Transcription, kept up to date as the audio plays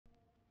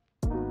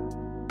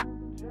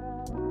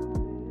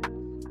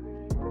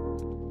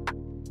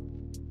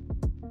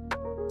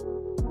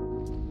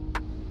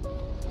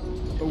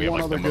We have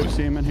one like other the good most,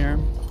 team in here.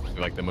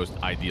 like the most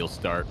ideal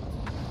start.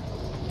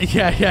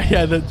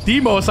 Yeah. The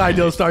most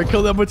ideal start.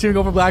 Kill them with team,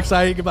 go for black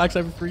side, get black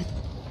side for free.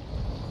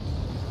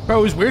 Bro,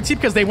 it was weird, team,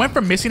 because they went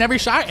from missing every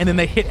shot and then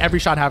they hit every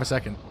shot in half a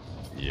second.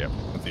 Yep,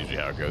 that's usually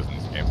how it goes in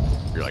this game.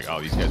 You're like, oh,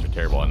 these guys are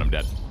terrible, and I'm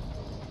dead.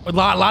 A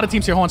lot of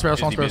teams here. Hold on, Sparrows.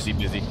 Hold on, Sparrows.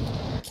 Busy.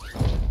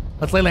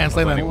 Let's lay land.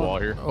 Lay land. Wall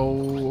here.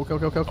 Oh,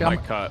 okay. I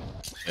might cut.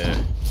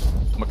 I'm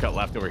gonna cut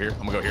left over here.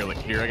 I'm gonna go here, like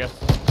here, I guess.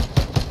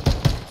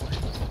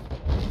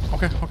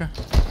 Okay.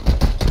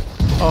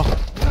 Oh.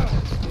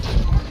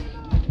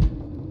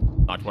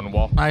 Knocked one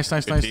wall. Nice.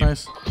 Good team.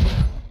 Nice.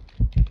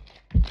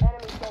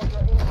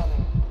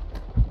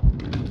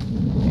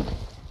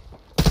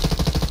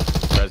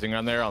 Resing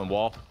on there on the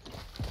wall.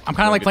 I'm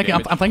kind of like flanking.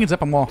 I'm flanking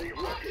zip on wall.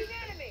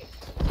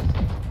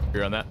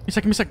 You're on that.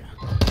 Give me a sec.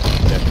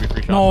 Yeah, should be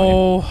free shots on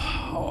No.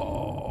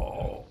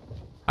 Oh.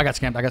 I got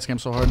scammed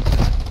so hard.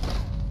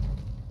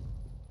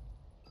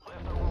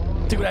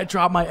 Dude, I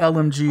dropped my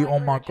LMG. Oh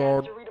my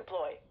god.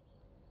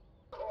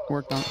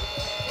 Worked on. you.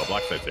 Oh,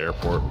 black side's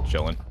airport,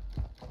 chilling.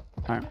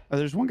 All right.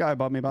 There's one guy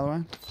above me, by the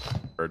way.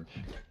 Heard.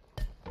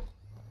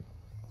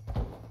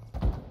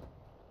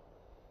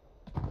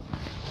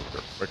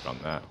 Quick on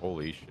that.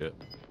 Holy shit.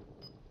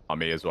 On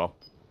me as well.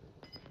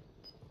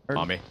 Heard.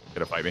 On me.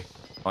 Gonna fight me.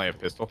 I only have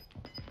pistol.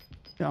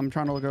 Yeah, I'm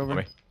trying to look over. On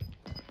me.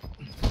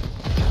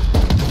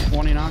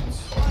 20 knocked.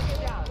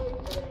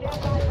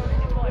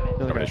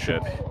 Cover this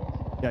shit.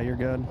 Yeah, you're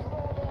good.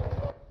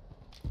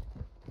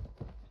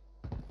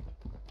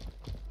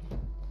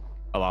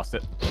 I lost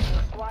it.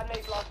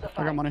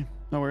 I got money.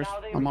 No worries.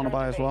 I'm on a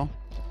buy as well.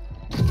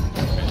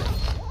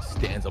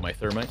 Stands on my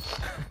thermite.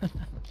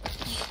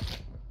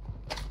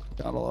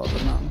 Gotta love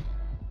it, man.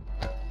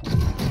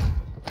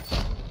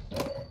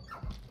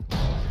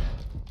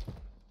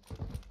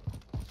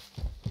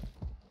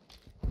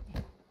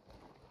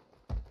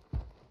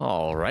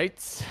 All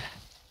right.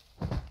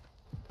 I'm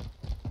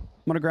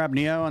gonna grab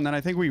Neo, and then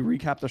I think we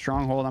recap the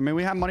stronghold. I mean,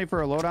 we have money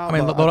for a loadout. I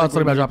mean, but loadout's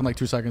literally about we- dropping like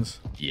 2 seconds.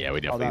 Yeah, we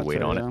Oh, definitely that's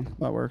wait on it. yeah.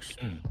 That works.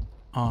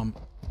 I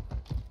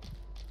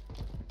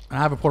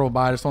have a portable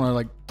buy. I just don't want to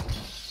like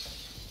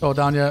throw it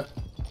down yet.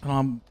 I don't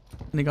have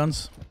any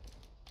guns.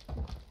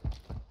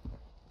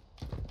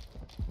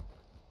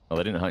 Well,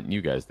 they didn't hunt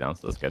you guys down,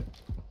 so that's good.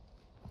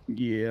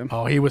 Yeah.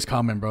 Oh, he was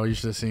coming, bro. You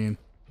should have seen.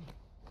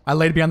 I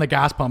laid behind the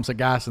gas pumps at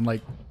gas and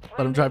like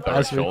let him drive Over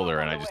past me. shoulder,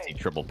 and I just see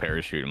triple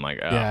parachute. I'm like,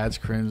 oh. Yeah, it's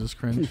cringe. It's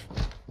cringe.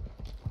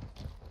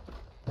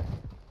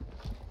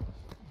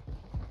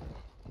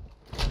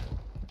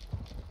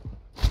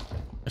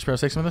 Sparrow,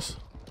 take some of this.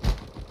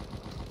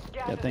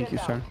 Yeah, thank you,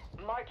 sir.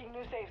 Marking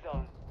new safe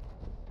zone.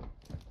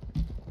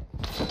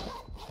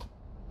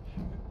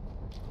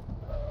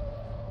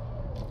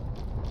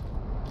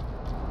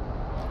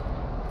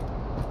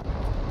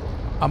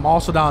 I'm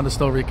also down to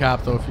still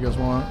recap though if you guys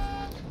want.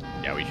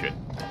 Yeah, we should.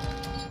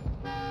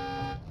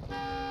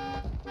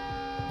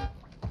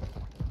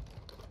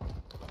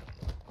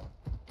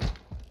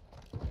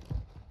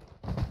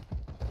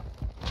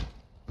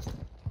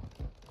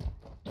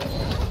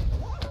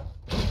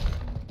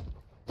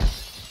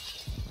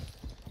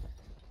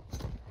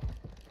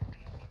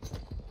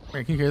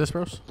 Wait, can you hear this,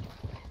 bros?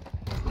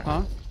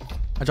 Huh?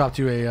 I dropped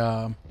you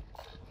a.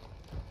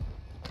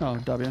 Oh,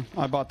 W.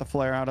 I bought the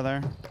flare out of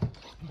there.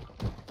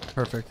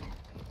 Perfect.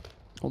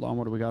 Hold on,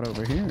 what do we got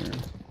over here?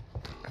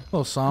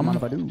 Little Sam. What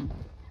if I do?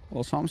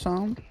 Little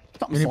Something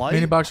Mini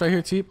slight. box right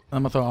here, Teep.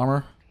 I'm gonna throw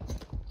armor.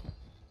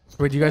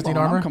 Wait, do you guys need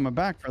armor? I'm coming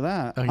back for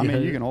that. Oh, I mean, yeah.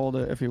 you can hold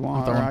it if you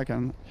want, or throwing. I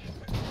can.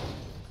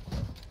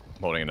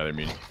 I'm holding another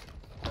muni.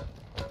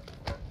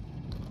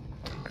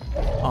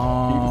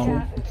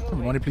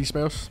 Money, please,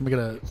 Sparrows. Let me get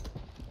a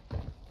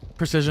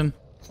precision.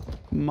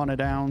 Money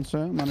down,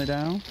 sir. Money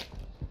down.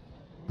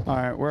 All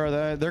right, where are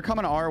they? They're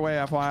coming our way,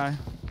 FYI.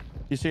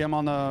 You see them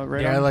on the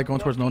radar? Yeah, like going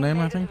towards no name,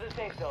 I think.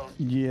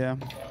 Yeah.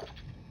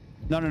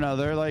 No.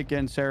 They're like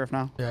in Seraph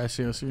now. Yeah, I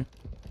see. Yes,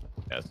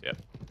 yeah.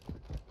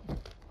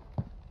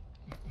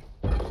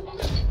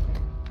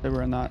 They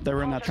were in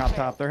that chop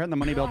top. They're hitting the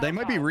money build. They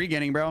might be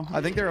regaining, bro.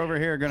 I think they're over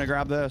here gonna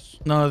grab this.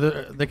 No,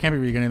 they can't be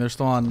regaining. They're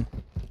still on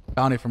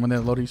bounty from when they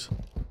had loadies.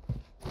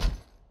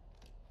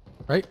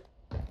 Right?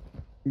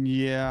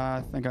 Yeah,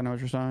 I think I know what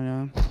you're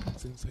saying. Yeah.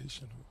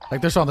 Sensational.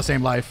 Like they're still on the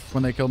same life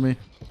when they killed me.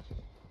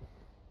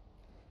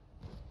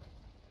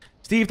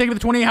 Steve, thank you for the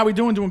 20. How we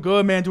doing? Doing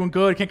good, man. Doing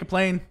good. Can't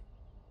complain.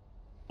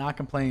 Not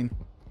complain.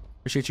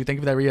 Appreciate you. Thank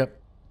you for that re-up.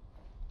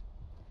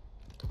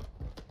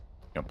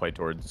 Gonna play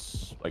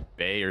towards like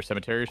bay or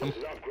cemetery or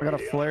something. I got a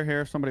flare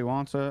here if somebody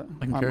wants it.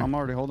 I can carry. I'm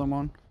already holding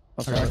one.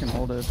 Okay, Okay. I can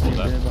hold it. If Hold need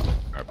that. be, but-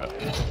 All right,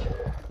 bet.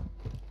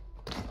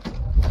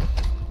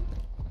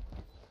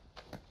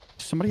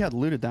 Somebody had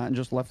looted that and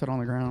just left it on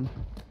the ground.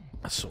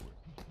 That's so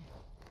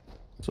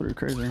That's sort of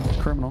crazy. It's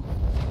criminal.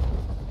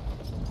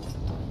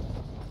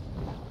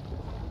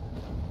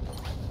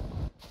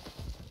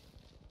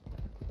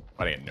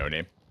 I didn't no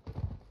name.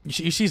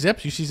 You see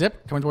Zip? You see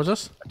Zip coming towards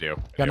us? I do.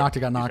 Got knocked,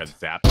 he got He's knocked.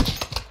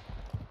 zapped.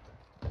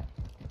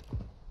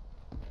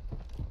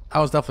 That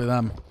was definitely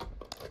them.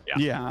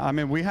 Yeah, I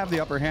mean, we have the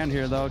upper hand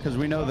here, though, because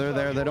we know they're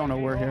there. They don't know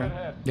we're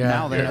here. Yeah,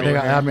 Now they know they we're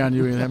got here. have me on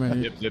you. Have me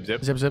on you.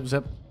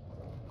 Zip.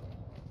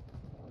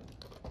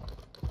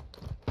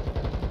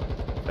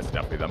 That's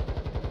definitely them.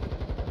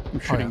 I'm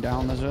shooting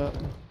down the zip.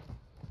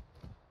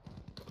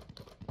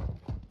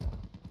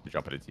 You're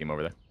jumping a team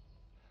over there.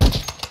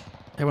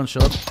 Everyone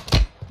show up.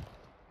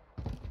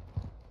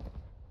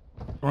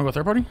 Want to go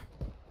third party?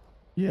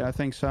 Yeah, I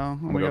think so.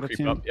 I'm We gonna got a creep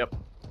team. up. Yep.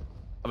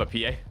 I have a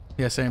PA.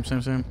 Yeah, same.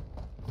 Do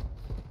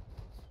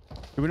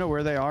we know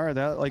where they are? Are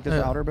that like this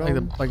outer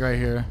building? Like right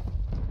here.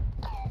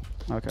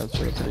 Okay, that's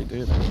pretty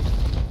deep.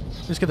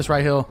 Just get this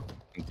right hill.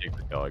 And take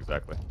the kill,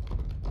 exactly.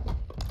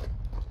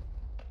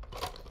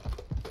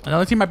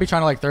 Another team might be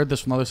trying to like third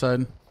this from the other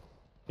side.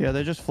 Yeah,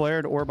 they just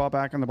flared or bought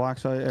back in the black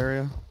site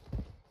area.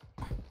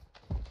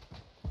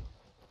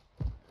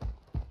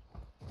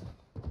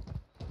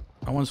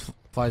 No one's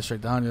flies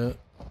straight down yet.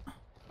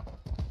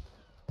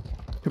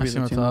 Could be see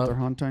the him team up that top. they're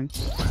hunting.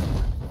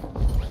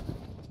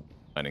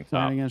 Landing top.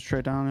 Landing in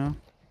straight down, yeah.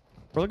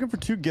 We're looking for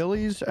 2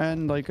 ghillies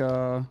and like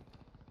a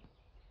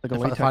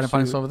latex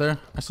Fighting suit. over there.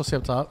 I still see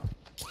up top.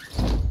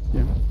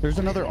 Yeah. There's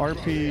another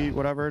RP,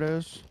 whatever it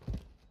is.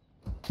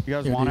 You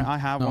guys Here, want it? dude. I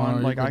have No, one.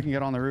 you're Like I good. can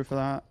get on the roof of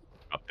that.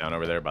 Up down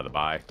over there by the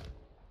buy.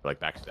 Like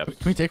back steps.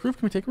 Can we take roof?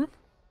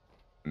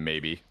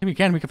 Maybe. If we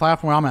can fly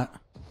off from where I'm at.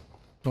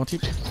 Don't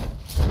keep.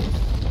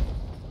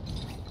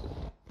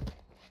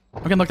 I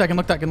can look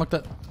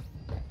that.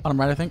 Bottom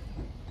right, I think.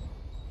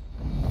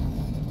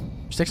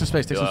 Just take some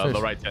space.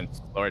 Low right tents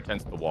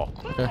to the wall.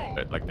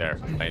 Okay. Like there.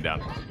 Laying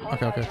down.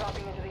 Okay.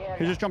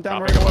 He just jumped down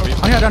Dropping right above you.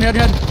 below. On your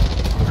head.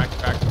 Crack.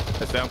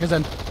 That's down. Here's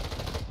then.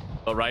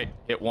 Low right.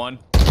 Hit one.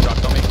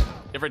 Dropped on me.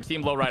 Different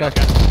team. Low right.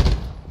 Okay. Okay.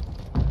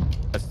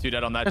 That's 2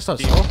 dead on that That's so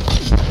team.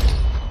 slow.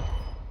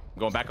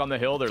 Going back on the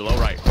hill. They're low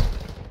right.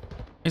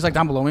 He's like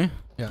down below me.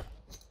 Yeah.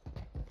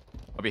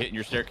 I'll be hitting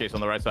your staircase on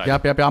the right side.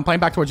 Yep. I'm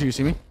playing back towards you. You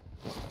see me?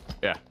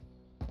 Yeah.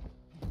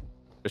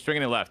 They're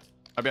swinging it left.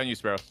 I'll be on you,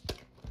 Sparrow.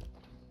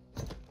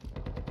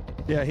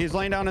 Yeah, he's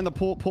laying down in the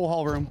pool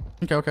hall room.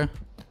 Okay.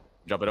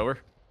 Jump it over.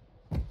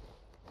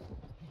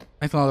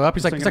 Nathan all the way up.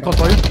 He's like Thinking close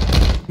for you.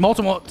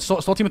 Multiple.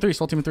 Soul team of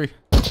three.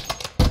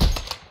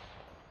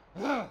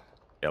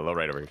 Yeah, low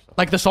right over here.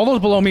 Like the solo's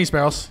below me,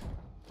 Sparrows.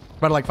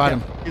 Better like fight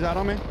him. He's out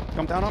on me.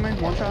 Jump down on me.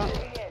 One shot.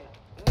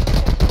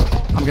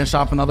 I'm getting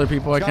shot from other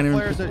people. I He's can't got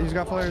even. flares. He's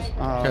got flares.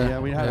 Oh Okay. yeah,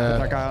 we had Yeah.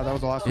 that guy. That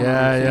was the last one.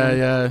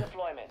 Yeah.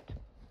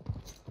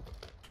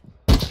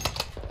 So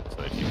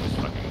the team is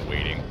fucking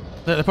waiting.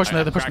 They're pushing.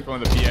 They're pushing. Cracked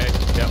one of the PA.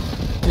 Yep.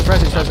 He's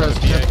res.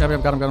 PA.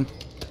 Yep. Got him.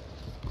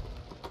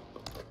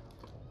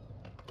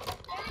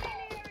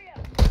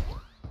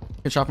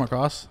 Good shot from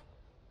across.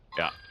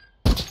 Yeah.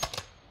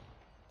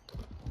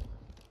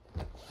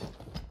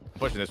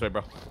 Pushing this way,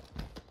 bro.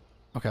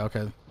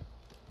 Okay.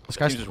 This Team's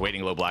guy's. just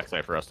waiting low black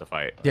side for us to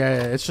fight.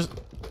 Yeah. It's just.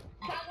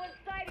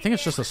 I think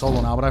it's just a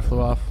solo now, but I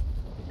flew off.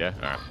 Yeah?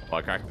 Alright. Well,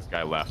 I cracked this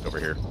guy left over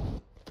here.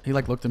 He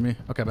like looked at me.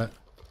 Okay, bet.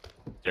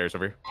 Stairs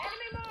over here.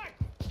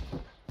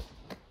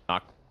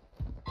 Knock.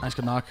 Nice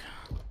good knock.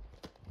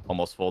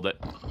 Almost fold it.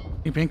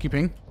 Keep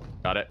ping.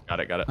 Got it.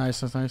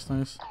 Nice.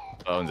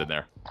 Bones in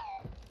there.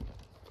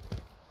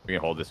 We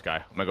can hold this guy.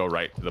 I'm gonna go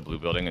right to the blue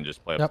building and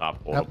just play up Yep,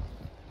 top. Hold yep. him.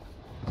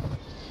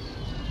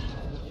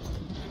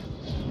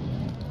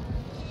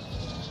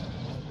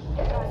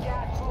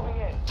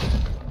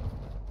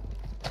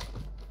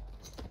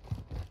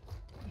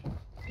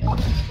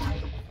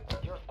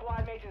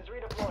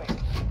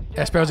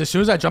 Yeah, Sparrows, as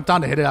soon as I jumped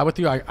down to hit it out with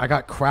you, I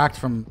got cracked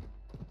from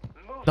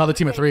the other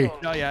team of 3.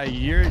 No, yeah,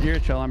 you're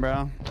chilling,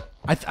 bro.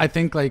 I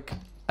think I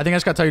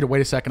just gotta tell you to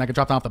wait a second. I could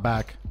drop down off the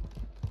back.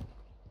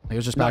 It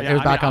was just back. No, It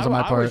was back on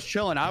my I part. was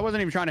chilling. I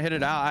wasn't even trying to hit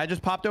it out. I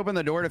just popped open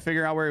the door to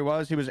figure out where he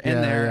was. He was in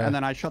Yeah, there, yeah. and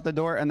then I shut the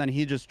door, and then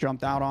he just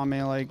jumped out on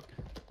me like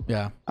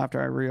Yeah.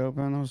 after I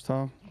reopened. That was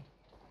tough.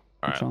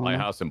 Alright, chilling.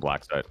 lighthouse and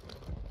black side.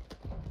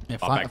 Yeah.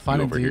 I'll back you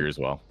Find over deep. here as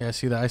well. Yeah, I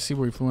see that. I see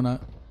where you flew in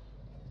at.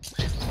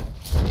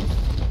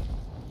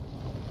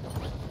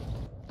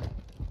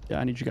 Yeah,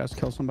 I need you guys to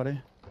kill somebody.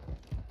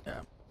 Yeah.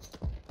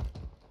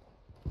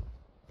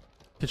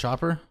 Good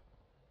chopper.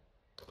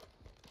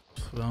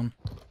 Flew down.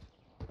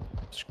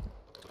 Let's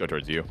go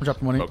towards you. We're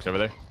dropping money. Folks over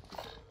there.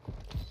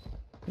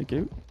 Thank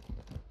you.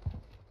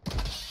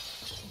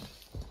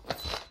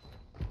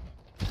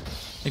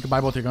 You can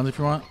buy both your guns if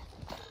you want.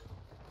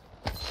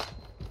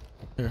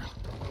 Here.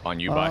 On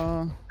you by.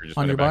 You're just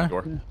on going you back by?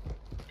 door.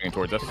 Coming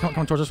towards us.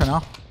 Come towards us right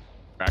now.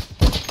 Crack.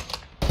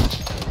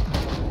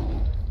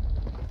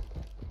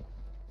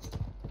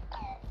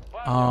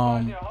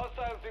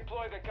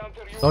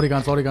 Loading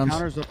guns.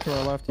 Counters up to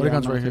our left. What are Yeah,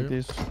 guns I'm right gonna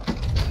here? take these.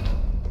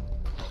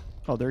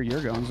 Oh, they're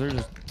your guns. They're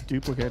just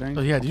duplicating.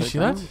 Oh yeah, do you Take see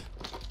that? them.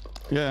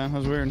 Yeah, that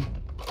was weird.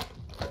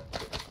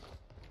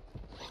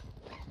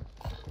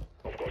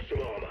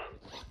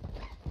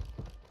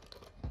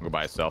 Go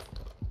by itself.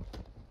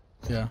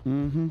 Yeah.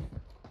 Mm-hmm.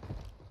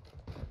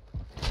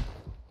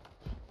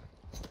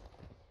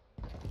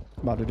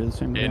 About to do the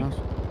same In.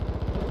 thing.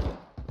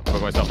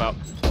 Poke myself out.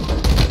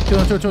 Kill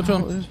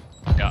him.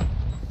 Yeah.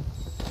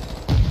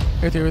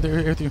 Here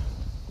with you.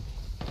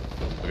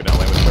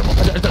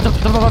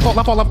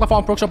 Left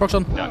wall. Broke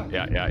zone.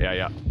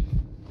 Yeah.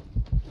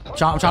 I'm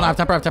trying to have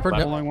temper. I'm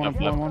pulling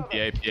one. PA.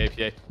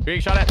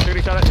 Getting shot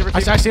at. I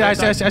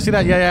see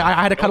that. Yeah. I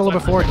had to cut a little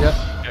bit forward.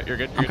 Yeah. Yeah, you're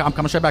good. I'm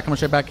coming straight back.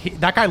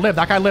 That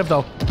guy lived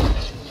though.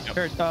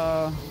 Here,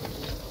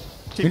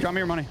 Chief, drop me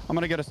your money. I'm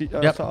gonna get a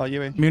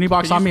UAV. Muni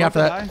box on me after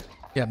that.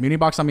 Yeah, muni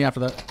box on me after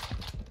that.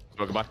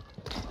 Oh, goodbye.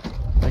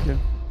 Thank you.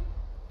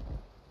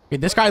 Okay,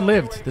 this guy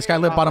lived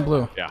bottom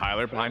blue. Yeah,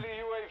 Hyler behind.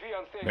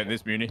 Man,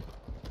 this muni.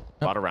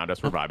 A lot around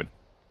us. We're vibing.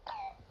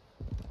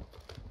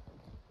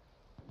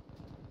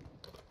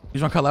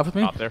 He's gonna cut left with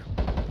me. Top there.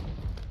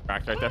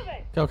 Cracked right there.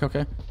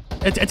 Okay.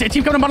 It's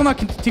team coming to bottom left.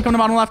 Team coming to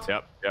bottom left.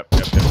 Yep.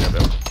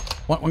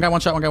 One guy, one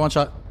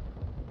shot.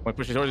 One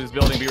pushes towards this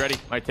building. Be ready.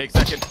 Might take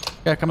second.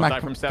 Yeah, come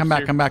back. We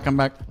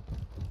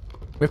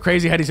have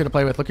crazy headies here to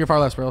play with. Look your far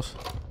left, bros.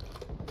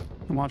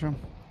 I'm watching.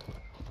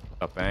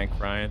 Up bank,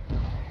 Ryan.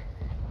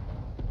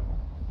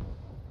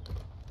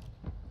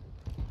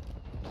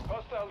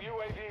 Hostile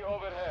UAV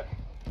overhead.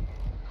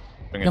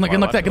 Can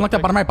look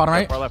that bottom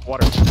right. Far left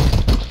water.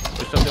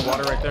 There's something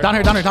water right there.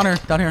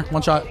 Down here.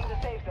 One shot.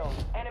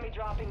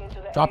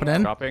 Dropping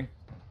in. Dropping.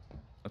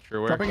 Not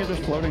sure where. Dropping is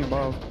just floating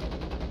above.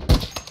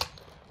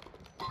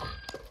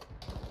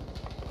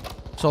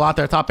 So out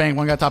there, top bank.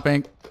 One guy top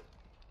bank.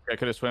 I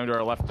could have swam to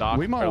our left dock.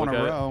 We might want to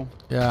row.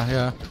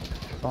 Yeah.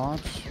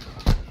 Thoughts?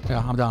 Yeah,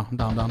 I'm down.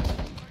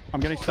 I'm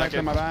getting sniped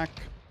in my back.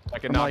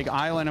 From like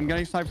island. I'm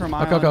getting sniped from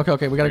island.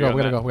 Okay. We gotta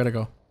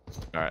go.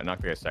 All right, knock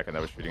the guy second.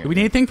 That was shooting. Do we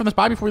need anything from the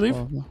spy before we leave?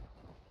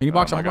 Mini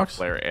box, I got box.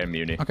 flare and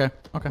muni. Okay.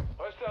 Hostile Kind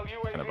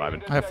of UAV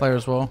vibing. I have flare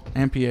as well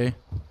and PA. You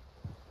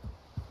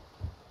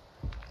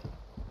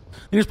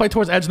just play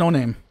towards edge, no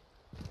name.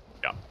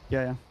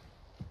 Yeah.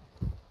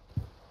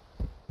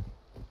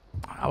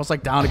 I was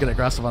like down to get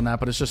aggressive on that,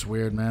 but it's just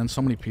weird, man.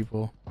 So many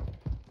people.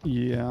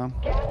 Yeah.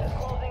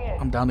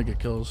 I'm down to get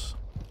kills.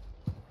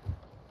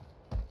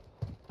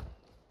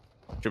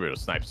 Should be able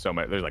to snipe so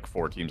much. There's like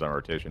 4 teams on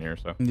rotation here,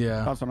 so.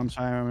 Yeah. That's what I'm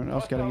saying.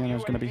 Us getting in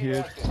is going to be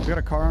huge. We got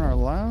a car on our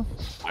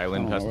left.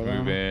 Island has to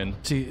move in.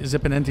 See,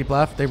 zipping in deep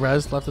left. They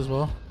res left as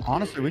well.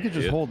 Honestly, we could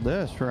just hold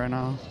this for right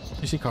now.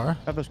 You see car?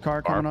 Have this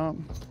car coming up.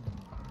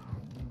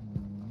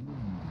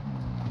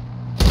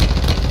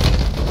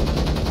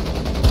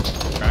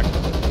 Cracked.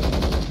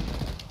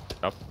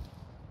 Up.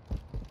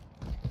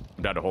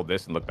 I'm down to hold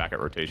this and look back at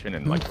rotation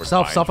and like.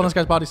 Self on this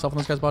guy's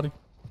body.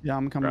 Yeah,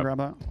 I'm coming to grab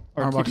that.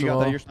 Or Armor box you got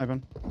wall. that. You're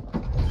sniping.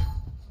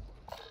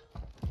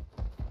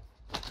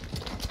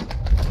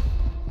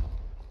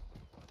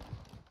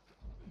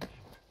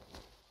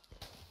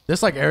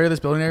 This like area, this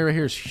building area right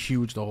here is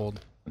huge to hold.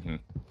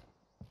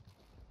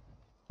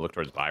 Look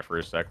towards buy for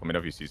a sec. Let me know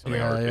if you see something.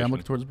 Yeah, I'm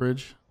looking towards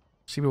bridge.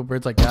 See people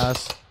bridge like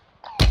gas.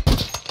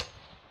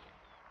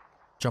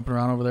 Jumping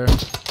around over there.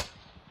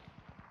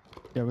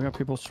 Yeah, we got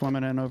people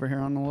swimming in over here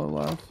on the low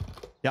left.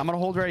 Yeah, I'm gonna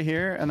hold right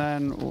here, and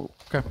then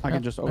I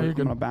can just I'm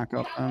gonna back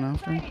up and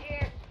after.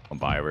 I'll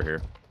buy over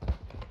here.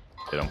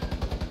 Hit him.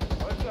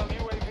 Hostile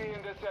UAV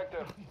in this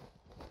sector.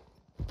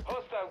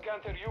 Hostile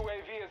counter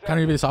UAV is Kind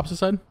of be this opposite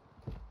side.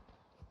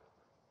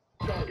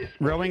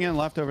 Rowing in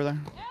left over there.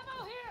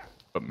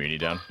 Put Muni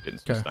down. Getting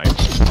some Okay.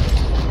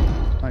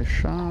 Nice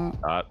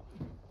shot.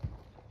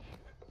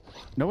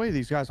 No way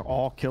these guys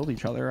all killed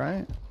each other,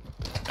 right?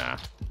 Nah.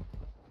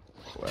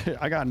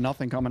 I got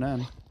nothing coming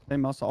in. They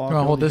must have all You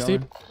wanna hold killed this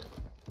each deep?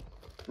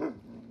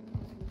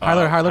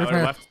 other. Highlighter from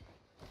here. left.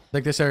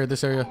 Like this area.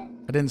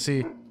 I didn't see.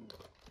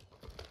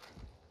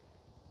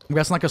 I'm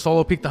guessing like a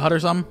solo peek the hut or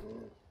something.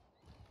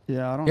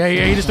 Yeah, I don't. Yeah.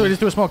 You just do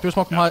a smoke. Do a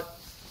smoke from hut.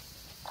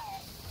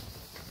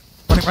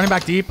 Running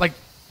back deep. Like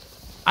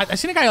I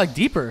seen a guy like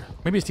deeper.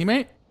 Maybe his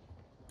teammate.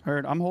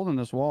 Heard. I'm holding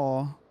this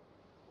wall.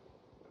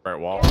 Right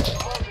wall.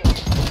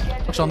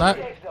 Push on that.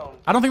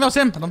 I don't think that was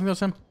him. I don't think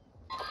so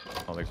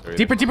either.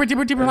 Deeper.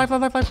 Life.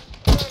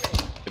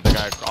 Get the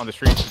guy on the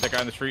street. Get that guy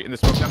on the street in the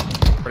smoke now.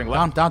 Running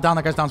left. Down.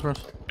 That guy's down, bros.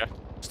 Yeah.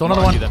 Still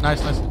another one. See them.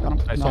 Nice. Got him.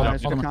 Nice, No, hold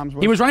nice. up. The comms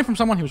He was- was running from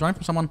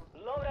someone.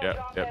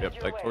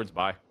 Yep. Like towards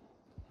buy.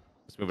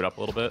 Let's move it up a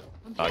little bit.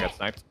 I got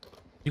sniped.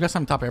 You got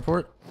some top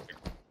airport.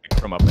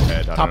 From up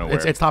ahead. I don't know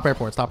where. It's top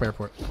airport.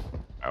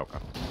 Okay.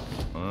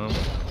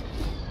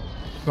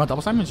 You want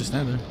double side? Just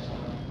stand there.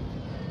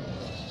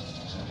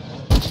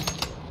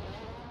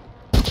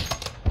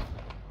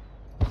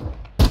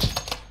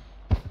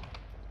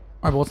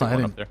 Alright, well, it's not One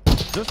hitting. up there.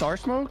 Is this our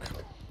smoke?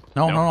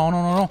 No.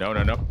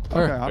 No.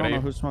 Where? Okay, I don't Grenade.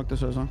 know whose smoke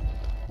this is. Huh?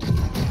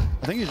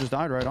 I think he just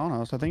died right on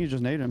us. I think he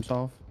just naded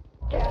himself.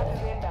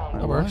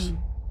 That works.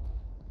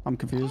 I'm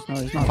confused. No,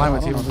 he's not. I'm fine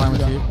with I you. don't I'm know fine who's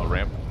with got- you. I'll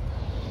ramp.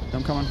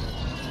 I'm coming.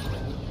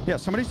 Yeah,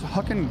 somebody's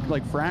hucking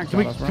like frags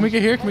Can at us, bro. we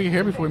get here? Can we get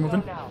here before we move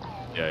in?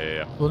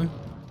 Yeah. Building?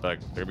 Like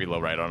they're gonna be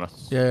low right on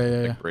us.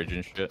 Yeah. Like bridge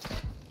and shit.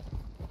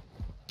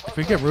 If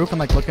we get roof and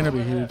like look in, it'd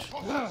be huge.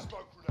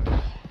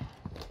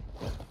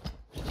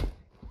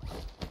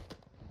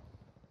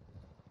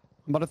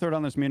 I'm about to throw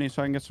down this mini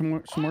so I can get some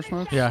more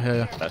smokes.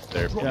 Yeah. That's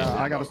there. Yeah,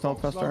 I got a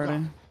stealth vest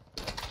already.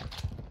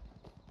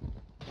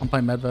 I'm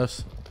playing med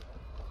vest.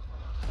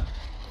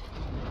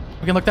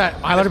 We can look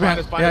that highlighter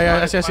behind. Spine,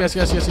 Yeah. spine.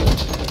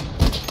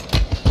 Yes.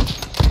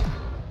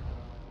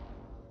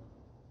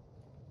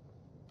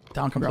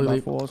 Down Grab completely.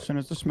 that full as soon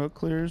as the smoke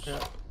clears. Yeah.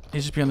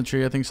 He's just behind the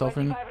tree, I think,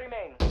 selfing. 25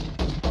 remain.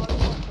 All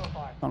reports so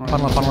far.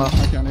 Funnel up.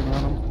 I can't even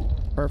run him.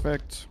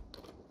 Perfect.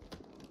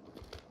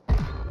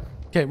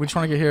 Okay, we just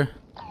want to get here.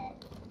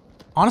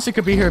 Honestly,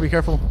 could be here. Be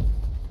careful.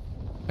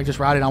 Like, just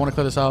routing. I want to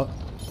clear this out.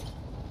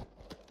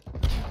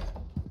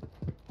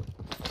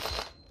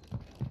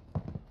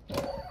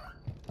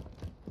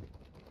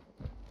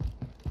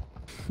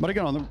 But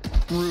again, on the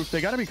roof,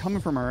 they got to be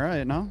coming from our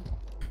right, no?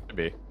 Could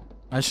be.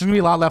 It's just gonna be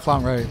a lot left,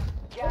 long, right.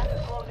 Gas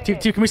is closing Team,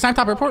 in. can we snipe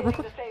top airport real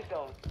quick? The safe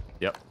zone.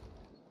 Yep.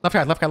 Left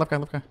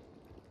guy.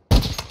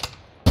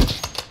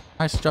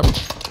 Nice job.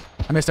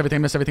 I missed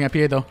everything. I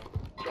PA'd though.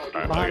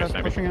 Alright, Behind us,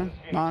 sniping. pushing in.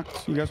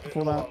 Knocked. You guys can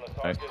pull that.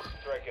 Nice.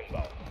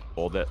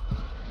 Hold it.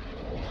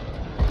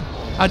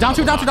 Down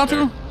two.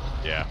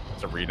 Yeah,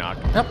 it's a re-knock.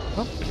 Yep.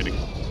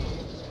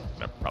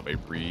 Probably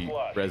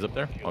re-res up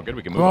there. Oh, good.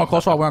 We can move. We're on up.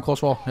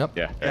 close wall. Yep.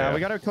 Yeah, we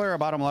got to clear our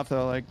bottom left,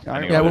 though. Like,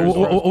 Yeah,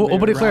 we'll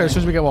put it clear as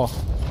soon as we get wall.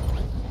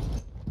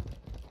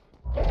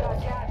 Got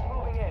gas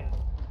moving in.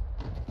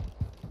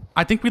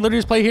 I think we literally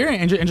just play here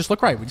and just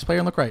look right. We just play here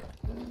and look right.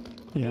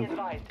 Be Yeah.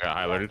 advised. Yeah,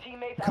 highlighted.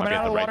 Teammates Coming Might be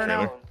out at of the the right water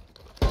trailer. now.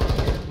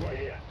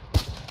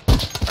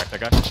 Crack that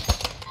guy.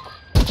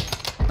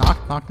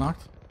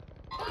 Knocked.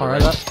 All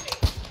right, up.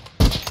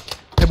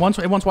 Hit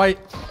once white.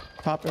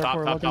 Top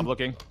airport Top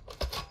looking.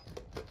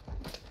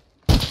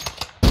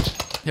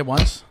 Hit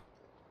once.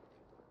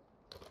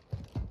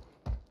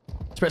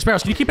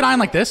 Sparrows, can you keep an eye on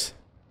like this?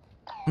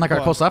 On like our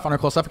close left, in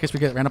case we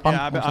get ran up on.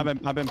 Yeah, I've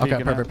been Okay,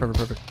 peeking it.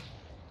 perfect.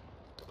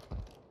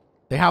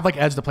 They have like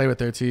edge to play with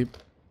there, too.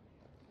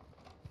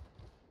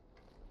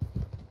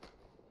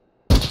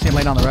 See him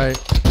laying on the right.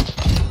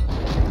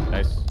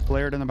 Nice.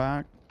 Flared in the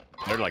back.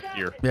 They're like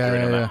here.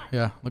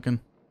 Yeah. Looking.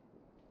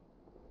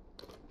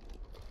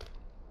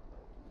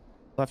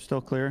 Left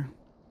still clear.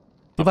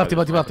 Deep left.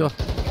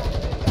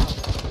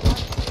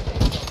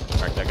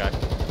 Crack that guy.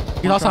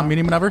 He lost on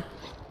medium whenever.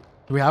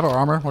 Do we have our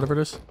armor? Whatever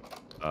it is.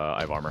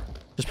 I have armor.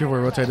 Just before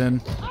we rotate in.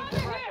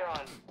 pressure on.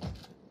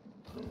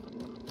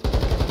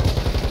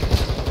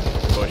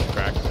 Push,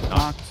 crack. Knock.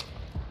 Knocked.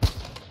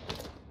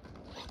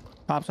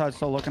 Top side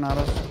still looking at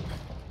us.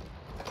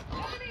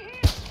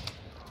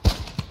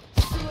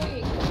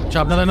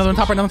 Job. Another one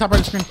top right of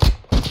the screen.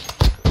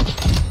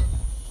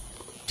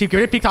 Chief, get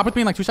ready to peek top with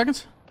me in like 2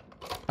 seconds.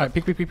 All right,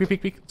 peek.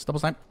 Let's double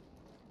snipe.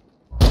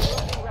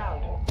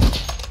 Round.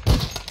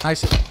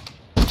 Nice.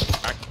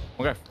 Crack.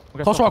 Okay.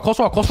 Close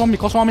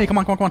wall me. Come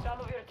on. Some of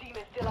your team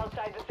is still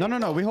outside the safe No,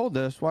 zone. we hold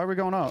this. Why are we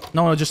going up?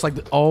 No, just like.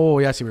 Oh,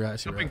 yeah, I see where you're at.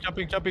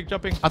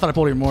 Jumping. I thought I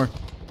pulled even more.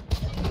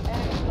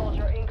 Enemy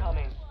soldier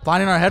incoming.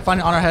 Flying on our head. Flying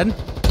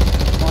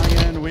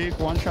in, weak,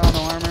 one shot on the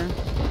armor.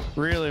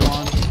 Really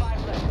one.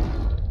 5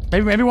 left.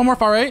 Maybe one more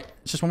far right.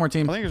 It's just one more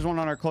team. I think there's one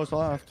on our close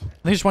left. I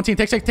think just one team.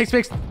 Take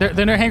space. They're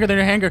near hangar.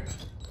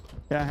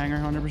 Yeah, hangar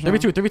 100%.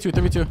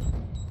 3v2.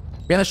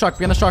 Behind the truck.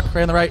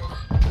 Right on the right.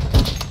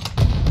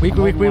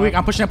 Weak.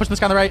 I'm pushing this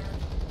guy on the right. Hit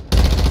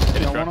Yeah,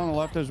 his one truck. on the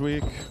left is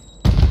weak.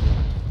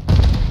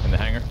 In the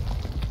hangar.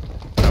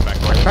 No,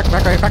 back right.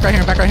 Back right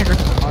hangar.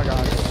 I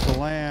got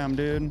slammed,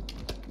 dude.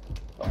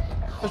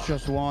 That's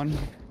just one.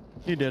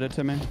 You did it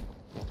to me.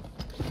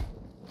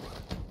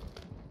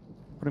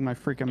 Putting my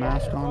freaking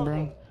mask on,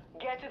 bro.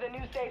 Get to the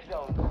new safe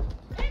zone.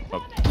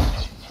 Oh,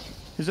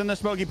 He's in the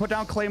smoke. He put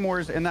down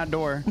claymores in that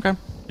door. Okay.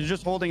 He's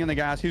just holding in the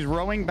gas. He's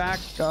rowing back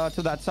to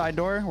that side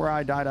door where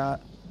I died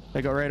at.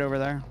 They go right over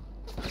there.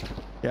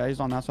 Yeah, he's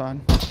on that side.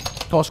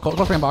 Close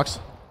frame box.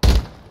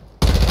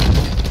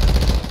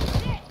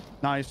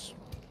 Nice.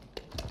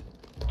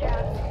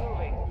 Gas is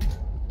moving.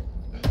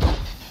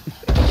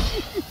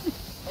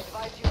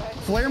 Advise you head to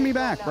Flare me the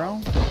back, safe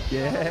bro. zone now.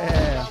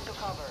 Yeah. Down to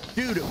cover.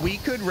 Dude, we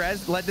could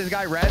let this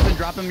guy res and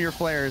drop him your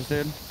flares,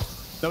 dude.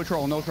 No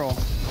troll.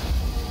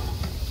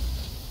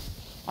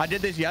 I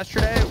did this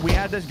yesterday. We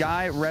had this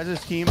guy res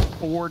his team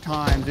 4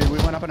 times, dude. We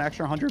went up an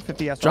extra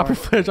 150 SR. Drop your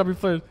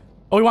flare.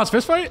 Oh, he wants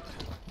fist fight?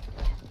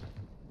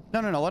 No.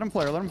 Let him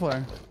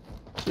flare.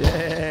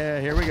 Yeah,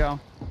 here we go.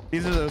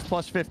 These are those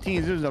plus 15s.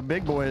 These are the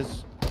big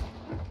boys.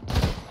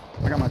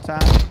 I got my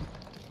tap.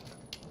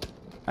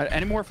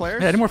 Any more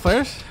flares? Yeah, any more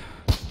flares?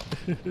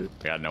 we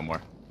got no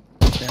more.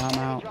 Yeah, I'm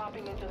out.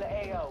 Dropping into the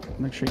AO.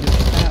 Make sure you get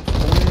the taps,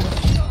 boys.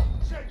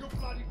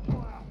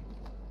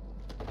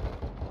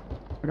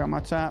 I got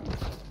my tap.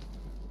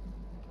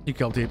 You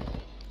killed deep.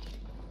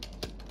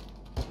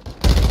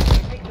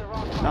 Pick the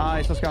wrong target.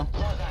 Nice, let's go.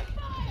 Well done.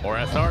 More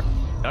SR.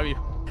 W.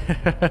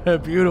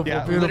 Beautiful.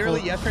 Yeah,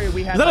 literally yesterday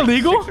we had Is that like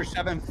illegal? 6 or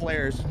 7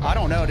 flares. I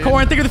don't know, dude. Come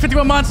on, think of the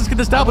 51 months. Let's get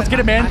this dub. Let's get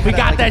it, man. We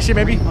got that shit,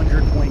 baby.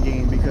 100-point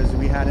game because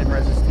we had him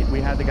res his team.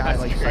 We had the guy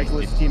like cycle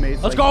his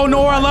teammates. Let's like, go,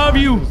 Noah. I love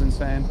you. It was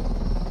insane.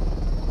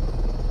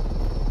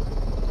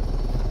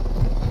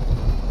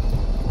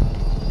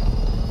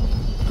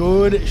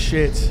 Good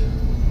shit.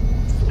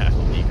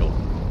 Eagle.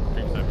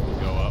 Stream 7 will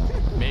go up.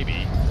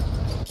 Maybe.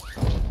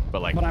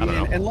 But like, But I I don't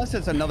mean, know. unless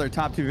it's another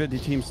top 250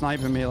 team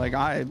sniping me, like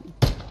I Yeah,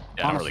 I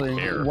don't honestly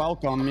really care.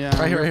 welcome. Yeah,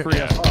 Right here, you're right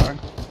here. free SR.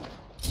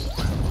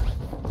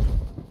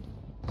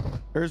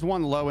 There's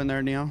one low in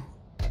there, Neo.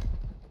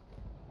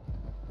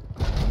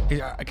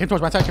 I came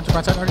towards my side.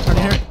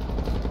 Already here.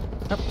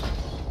 Yep.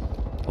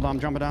 Hold on, I'm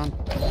jumping down.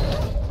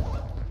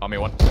 On me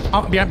one.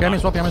 Oh, behind me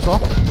as well.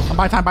 I'm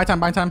buy time.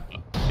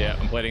 Yeah,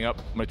 I'm plating up.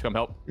 I'm gonna come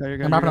help. Yeah, you're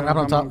good. I'm wrapping up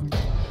on top.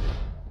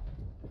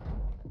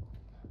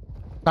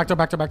 Back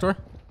door.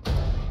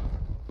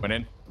 Went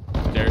in.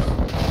 Stairs.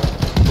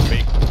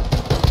 Fake.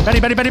 Betty.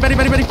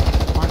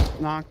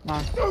 Knock.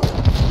 My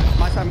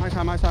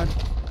side.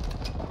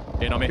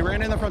 In on me. He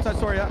ran in the front side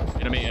store, yeah.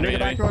 Enemy. Near the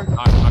back door.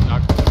 Knock.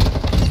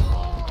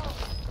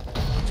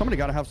 Somebody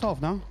gotta have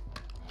self, no?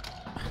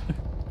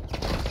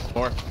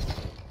 More.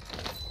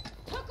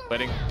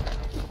 Plating.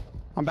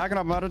 I'm backing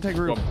up. I'm about to take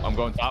roof. I'm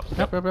going top.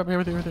 Yep. Here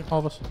with you. All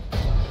of us.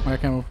 I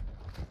can't move.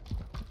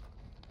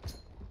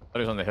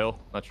 That is on the hill.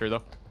 Not sure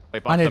though.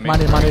 My nade.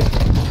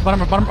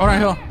 Bottom, right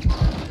hill.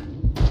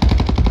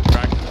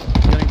 Crack.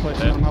 Getting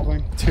pushed. I'm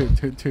helping. Two.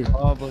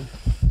 Probably.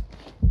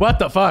 What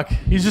the fuck?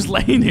 He's just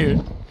laying here.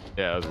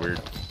 Yeah, that was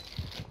weird.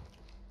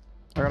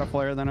 I got a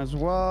flare then as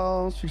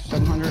well.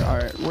 6,700. All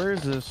right,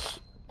 where's this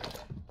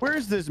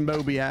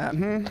Moby at?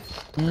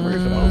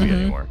 Where's the Moby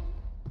anymore?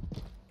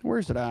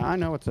 Where's it at? I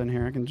know it's in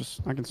here. I can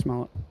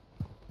smell it.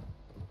 I'm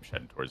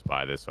heading towards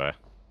by this way.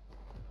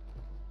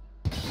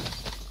 I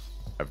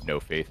have no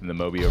faith in the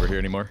Moby over here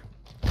anymore.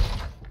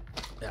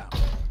 Yeah.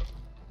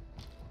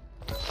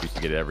 Used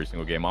to get it every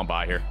single game on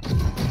by here.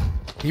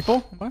 People?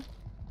 What?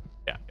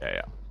 Yeah.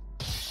 Okay.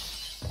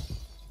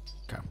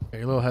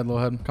 Hey, little head.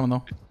 Come on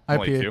though.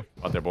 Only IPA. two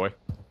out there, boy.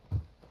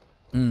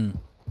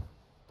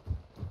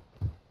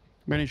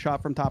 Many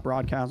shot from top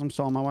broadcast. I'm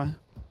still on my way.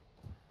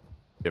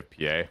 You have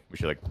PA. We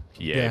should like PA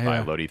Yeah, by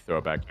yeah. Lodi. Throw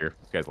it back here.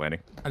 This guy's landing.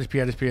 I just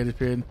peed.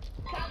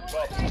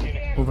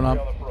 Moving up.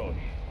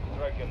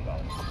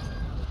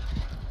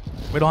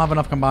 We don't have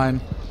enough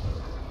combined.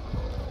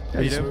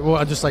 Yeah, you do?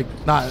 Well, just like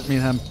not me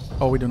and him.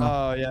 Oh, we do not.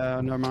 Oh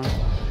yeah, never mind.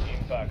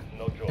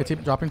 Hey,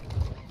 team dropping.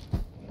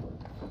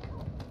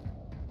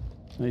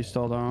 No, you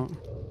still don't.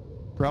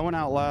 Rowan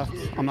out left.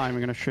 I'm not even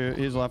gonna shoot.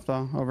 He's left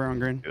though, over on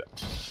green.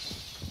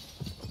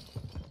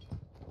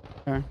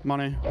 Okay,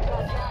 money.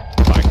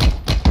 Fine.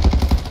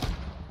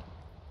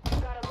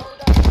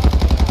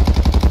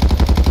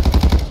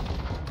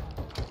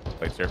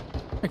 Plates here.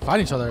 They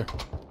fight each other.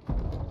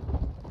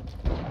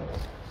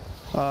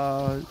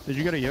 Did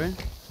you get a UE?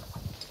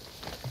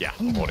 Yeah,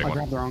 I'm holding I one.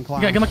 grabbed the wrong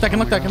class. Yeah, can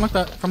look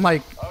that. From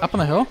like up on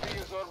the hill.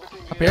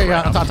 Up here,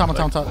 yeah, on top.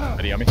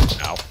 Ready on me?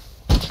 Ow.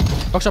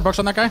 Broke shot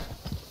on that guy.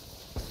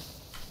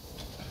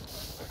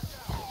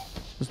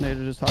 Just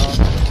naded his top.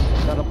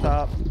 Got up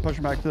top.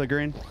 Pushing back to the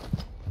green.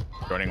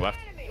 Joining left.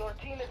 Your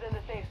team is in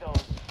the safe zone.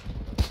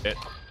 Hit.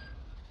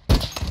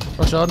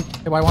 Broke shot.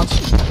 Hey, why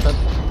once? Dead.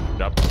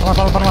 Up.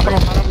 Bottom.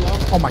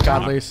 Oh my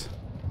god, Lace.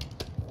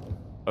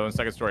 Oh, and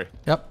second story.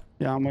 Yep.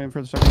 Yeah, I'm waiting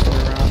for the second story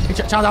round. He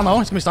channel down low.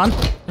 He's gonna be stunned.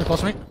 He's close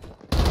to me.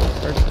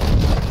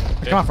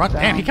 He came out front.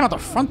 Damn, he came out the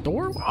front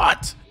door?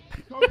 What?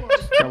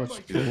 That was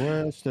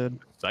twisted.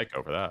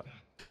 Psycho for that.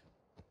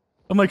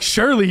 I'm like,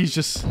 surely he's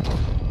just...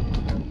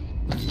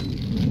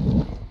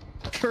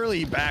 Surely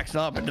he backs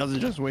up and doesn't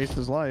just waste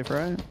his life,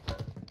 right?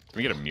 Can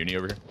we get a muni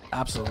over here?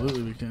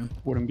 Absolutely we can.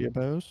 Wouldn't be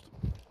opposed.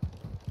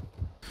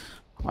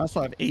 I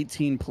also have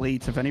 18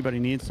 plates if anybody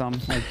needs some.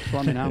 Like, just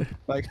let me know.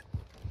 Like,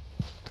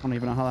 I don't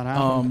even know how that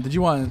happened. Did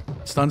you want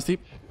stun steep?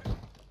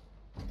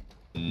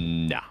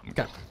 Nah.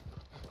 Okay.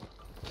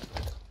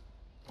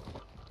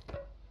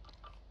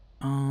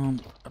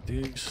 Up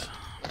these.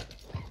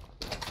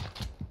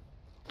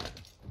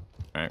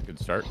 Alright, good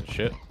start.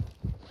 Shit. Can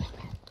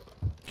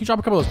you drop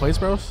a couple of those plates,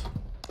 bros?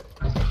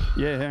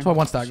 Yeah, Just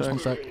one stack, just one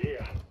stack. Okay.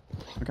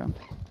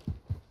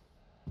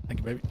 Thank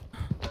you, baby.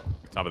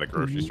 Top of the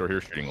grocery store here,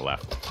 shooting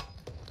left.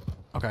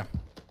 Okay.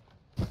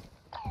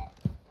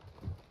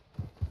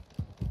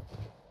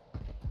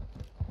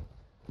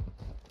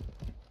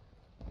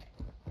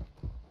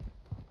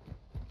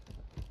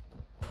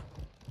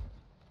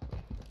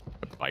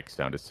 The bike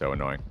sound is so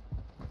annoying.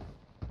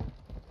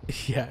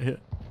 Yeah.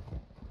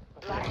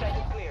 Black site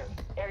is clear.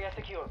 Area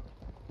secure.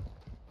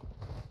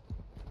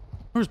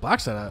 Where's Black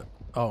Side at?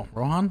 Oh,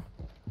 Rohan?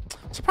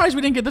 Surprised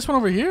we didn't get this one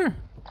over here.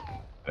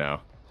 No.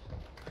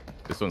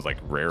 This one's like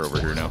rare over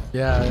here now.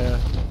 Yeah.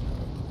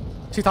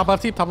 See top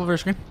left, top of your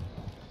screen.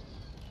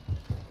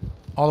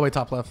 All the way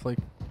top left, like.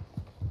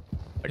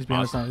 He's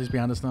behind us now. He's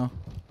behind us now.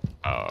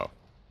 Oh.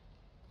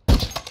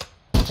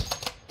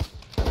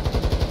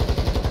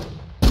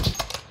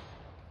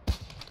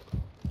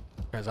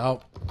 Guys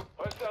out.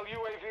 Hostile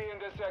UAV in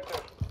this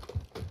sector.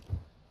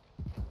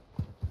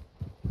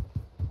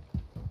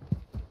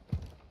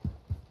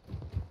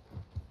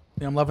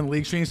 Yeah, I'm loving the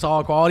league stream.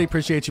 Solid quality.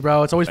 Appreciate you,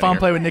 bro. It's always fun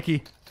playing with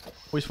Nikki.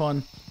 Always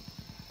fun.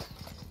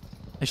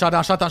 Hey, shot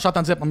down, zip.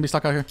 I'm gonna be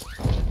stuck out here.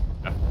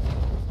 Yeah.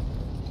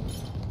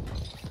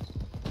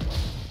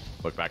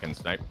 Look back and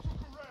snipe.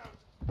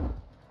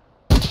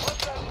 I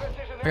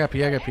got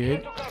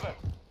P8.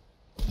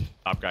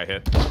 Top guy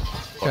hit.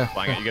 Okay.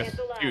 Flying at you guys.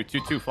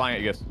 Two flying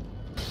at you guys.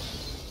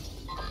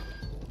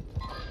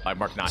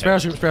 Mark not Spare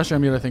hit. shoot,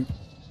 I'm mute, I think.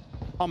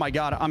 Oh my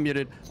god, I'm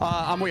muted.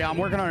 I'm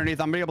working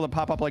underneath. I'm gonna be able to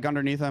pop up like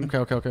underneath him.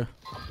 Okay.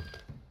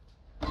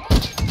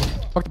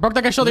 Broke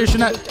that guy's shoulder. You're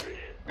shooting at.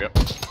 Yep.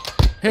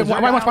 Hit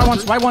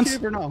right once.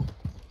 Or no?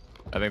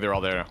 I think they're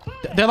all there.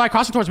 They're like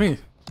crossing towards me.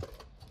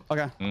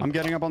 Okay, I'm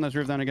getting up on this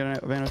roof then to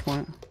get a vantage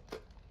point.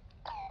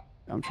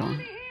 Yeah, I'm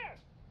chilling.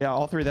 Yeah,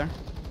 all three there.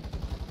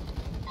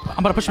 I'm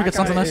about to push him to get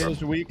something nice.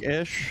 Is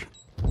weak-ish.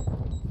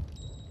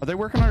 Are they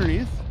working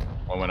underneath?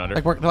 One went under.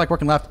 They're like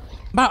working left.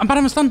 I'm about to have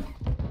him stunned.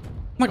 I'm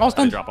like all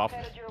stunned. Drop off.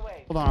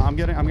 Hold on, I'm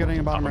getting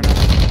a bottom right now.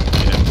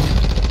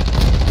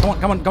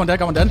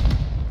 Going dead.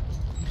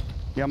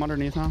 Yeah, I'm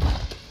underneath now.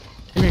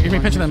 Give me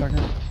pinching them.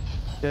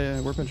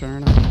 Yeah, we're pinching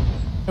right now.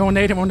 One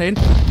nade.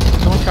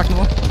 Someone's cracking the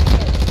wall.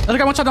 Other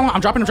guy one shot.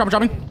 I'm dropping.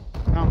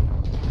 No.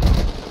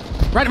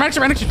 Right next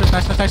to you.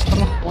 Nice.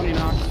 20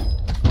 knocked.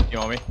 You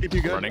want me? Keep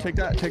you good. Running. Take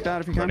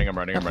that if you can. I'm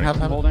running. Have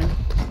Holding.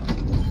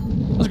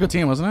 That was a good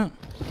team, wasn't it?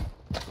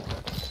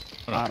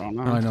 I don't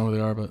know. I don't really know who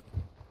they are, but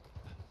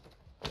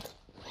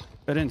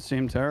It didn't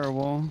seem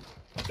terrible.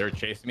 They were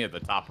chasing me at the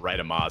top right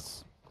of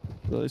Moz.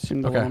 Really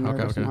seemed a little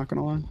nervous, I'm not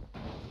gonna lie. Do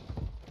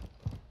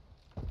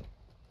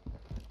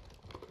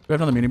we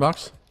have another mini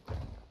box?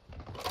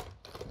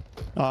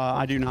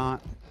 I do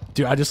not.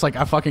 Dude,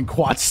 I fucking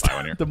quad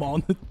stabbed them all.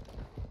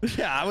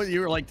 Yeah,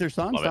 you were like, there's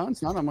sun. I'm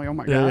like, oh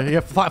my god. Yeah.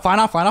 Flying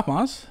off,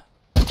 Moz.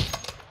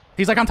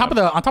 He's like on top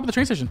of the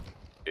train station.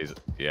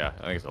 Yeah,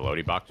 I think it's a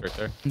loading box right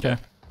there. Okay.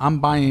 I'm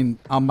buying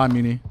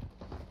mini.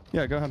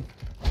 Yeah, go ahead.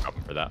 Drop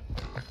him for that.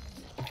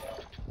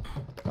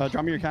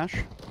 Drop me your cash.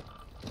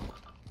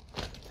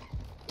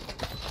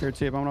 Here,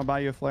 Tib, I'm gonna buy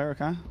you a flare,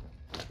 okay?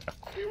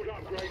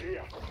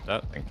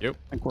 Thank you. I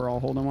think we're all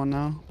holding one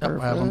now.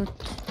 Yep, I have one.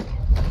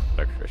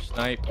 Extra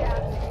snipe.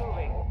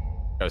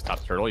 That was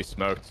top turtle. He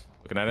smoked.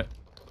 Looking at it.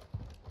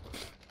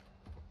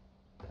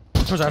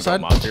 Towards our side.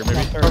 Moz here,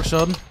 maybe. Broke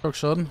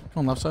shield.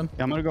 On left side.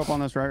 Yeah, I'm gonna go up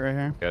on this right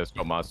here. Yeah, let's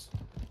go Moz.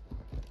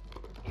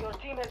 Your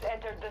team has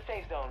entered the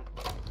safe zone.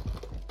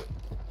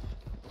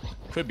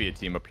 Could be a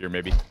team up here,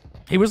 maybe.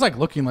 He was like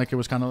looking like it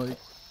was kind of like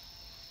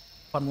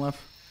bottom left.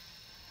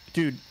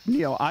 Dude,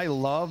 Neo, I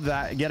love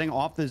that getting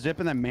off the zip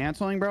and then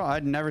mantling, bro.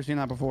 I'd never seen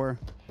that before.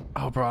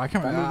 Oh, bro, I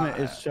can't That remember.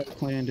 movement is so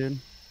clean, dude.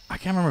 I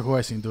can't remember who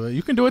I seen do it.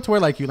 You can do it to where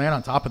like you land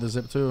on top of the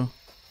zip too.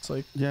 It's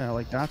like, yeah,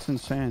 like that's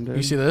insane, dude.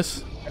 you see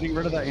this? Getting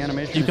rid of that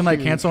animation. You can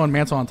like cancel and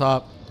mantle on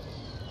top.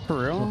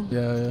 For real?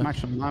 Yeah. I'm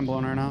actually mind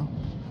blown right now.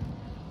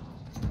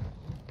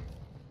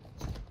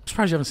 I'm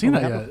surprised you haven't seen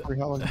that yet.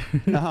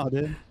 No,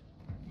 dude.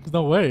 There's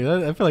no way.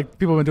 I feel like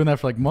people have been doing that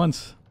for like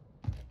months.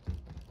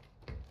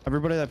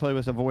 Everybody that played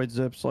with avoid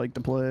zips like the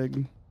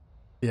plague.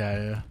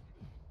 Yeah.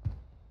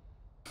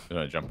 I'm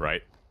gonna jump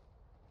right.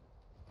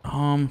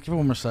 Give it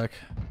one more sec.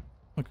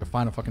 I could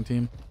find a fucking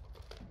team.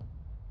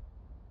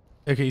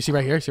 Okay, you see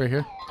right here? He's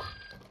working.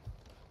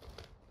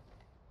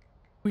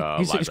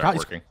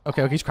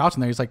 Okay, he's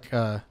crouching there. He's like,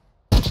 where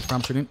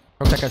I'm shooting.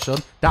 Broke that guy's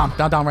shield.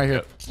 Down right here.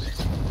 Yep.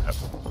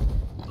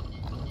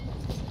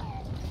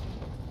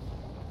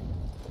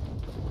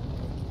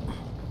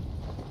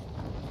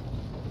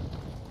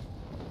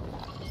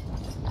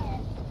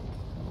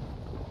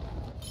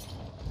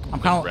 I'm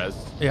kind of,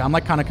 yeah, I'm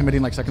like kind of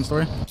committing like second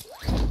story.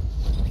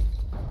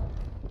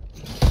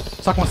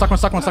 Suck one.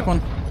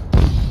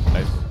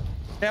 Nice.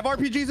 They have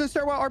RPGs in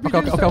stairwell.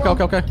 RPGs in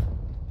stairwell. Okay.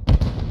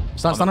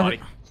 Stun him.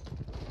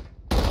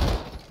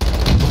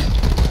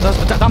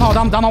 Down hall,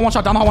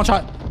 one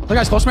shot. The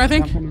guy's close to me, I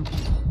think. I'm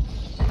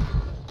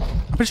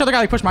pretty sure the guy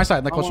like pushed my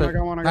side, like close to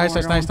me. Nice.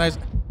 I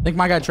think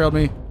my guy trailed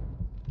me.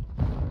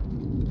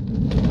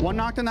 One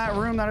knocked in that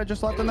room that I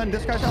just left, and then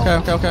this guy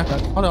fell. Okay.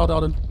 Hold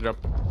on. Good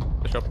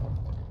job.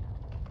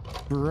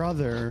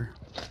 Brother.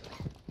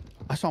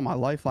 I saw my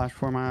life flash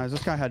before my eyes.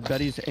 This guy had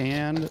Betty's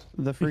and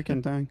the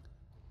freaking thing.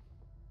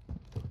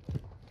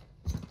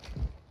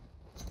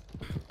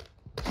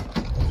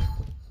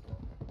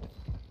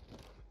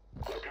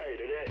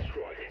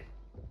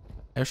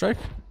 Airstrike?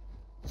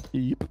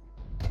 Yep.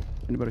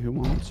 Anybody who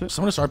wants it.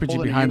 Someone just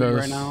RPG behind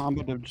us. Right now. I'm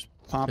about to just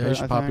pop it.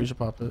 Yeah, you should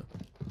pop it.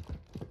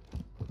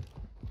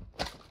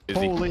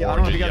 Holy, I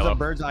don't know if you guys have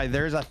bird's eye.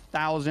 There's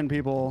 1,000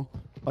 people,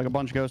 like a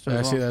bunch of ghosts. Yeah,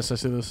 I see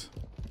this.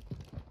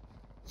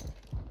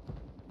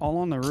 All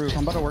on the roof.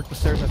 I'm about to work the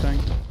stairs, I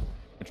think.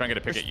 I'm trying to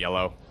get a pick at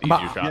yellow. I'm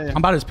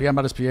about his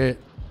P8.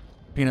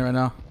 Peanut right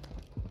now.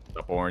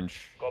 Up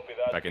orange.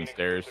 Back in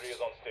stairs.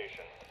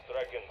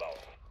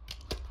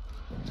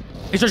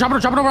 He's just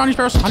dropping over on you,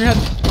 Sparrows. On your head.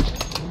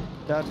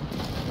 Dead.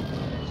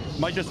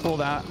 Might just pull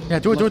that. Yeah,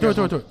 do it.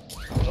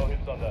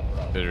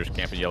 There's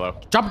camping yellow.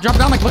 Drop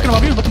down, like looking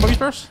above you,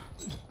 Sparrows.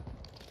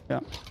 Yeah.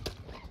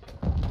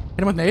 Hit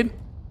him with nade.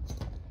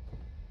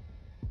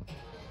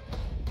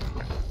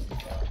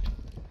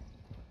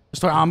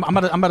 I'm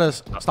about to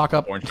stock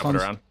up. Orange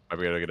coming around. Might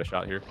be able to get a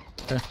shot here.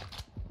 Okay.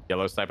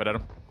 Yellow sniping at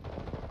him.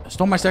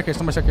 Stole my staircase,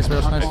 Sparrows.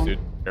 Nice. Dude.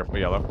 Careful,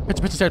 yellow. Pitch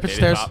the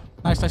stairs.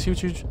 Nice,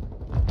 huge.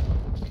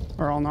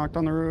 We're all knocked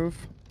on the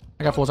roof.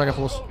 I got fools. PA.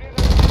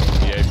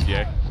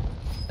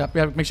 Yep,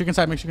 make sure you can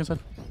side.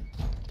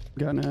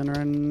 Getting in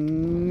right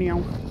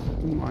now.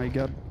 Oh my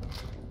god.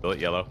 Bullet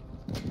yellow.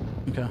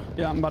 Okay.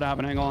 Yeah, I'm about to have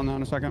an angle on that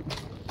in a second.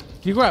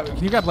 Can you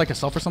grab like a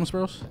self or some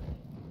Sparrows?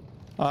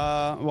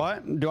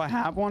 What? Do I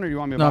have one, or you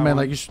want me to No, buy man,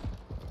 one? like you should.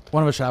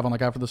 One of us should have one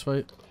like after this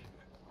fight.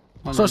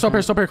 Hold Stop on,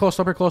 here, stop here, close,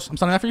 stop here, close. I'm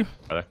standing after you.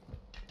 Are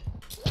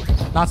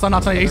Not stun,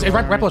 not stun. He's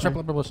right below us,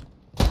 right below us.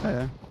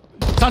 Yeah.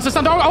 Stun, stun,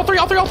 stun. All three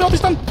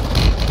stun.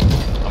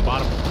 I'm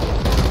bottom.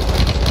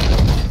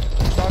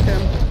 Stock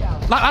him.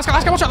 Last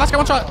guy,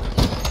 one shot.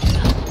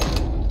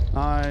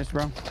 Nice,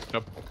 bro.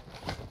 Nope.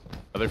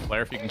 Other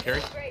flare if you can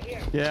carry.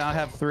 Yeah, I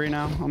have 3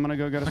 now. I'm gonna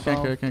go get a I can't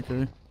solve. carry, can't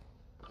carry.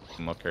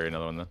 I'll carry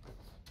another one then.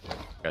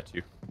 Got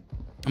you.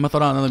 I'm gonna throw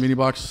down another mini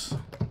box.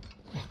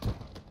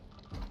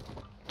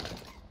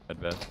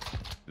 Head bed.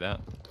 Do that.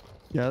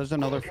 Yeah, there's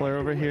another flare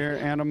over here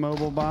and a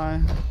mobile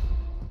buy.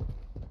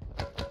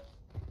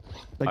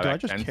 Like, do I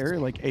just carry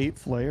like 8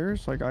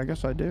 flares? Like, I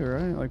guess I do,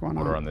 right? Like, why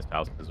not? Order on this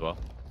house as well.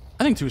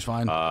 I think 2 is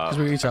fine because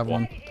we each have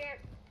one.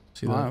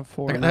 See I that? have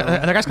 4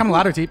 That now. guy's coming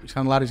ladder, Teep. He's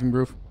coming ladder. He's gonna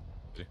roof.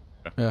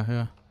 Yeah.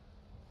 Yeah.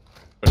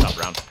 Go top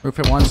round. Roof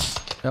hit once.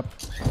 Yep.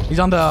 He's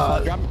on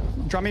the.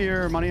 Drop me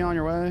your money on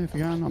your way if you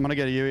can. I'm gonna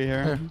get a UE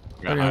here. Here.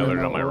 Got Yeah,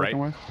 highlighted on my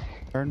right.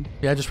 Third.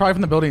 Yeah, just probably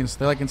from the buildings.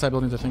 They like inside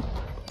buildings, I think.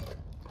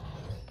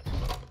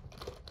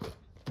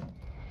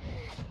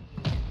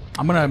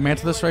 I'm gonna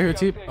mantle this right here,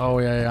 Teep. Oh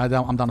yeah.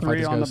 I'm down to fight 3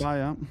 these on the guys. buy,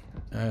 yeah.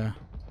 Yeah. They're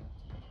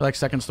like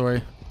second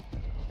story.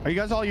 Are you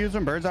guys all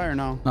using bird's eye or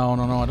no? No,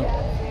 I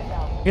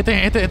don't. Hit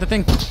the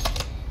thing.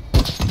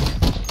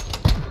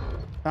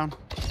 Down.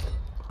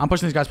 I'm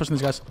pushing these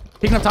guys.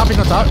 Peeking up top.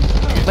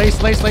 Lace,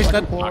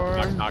 dead.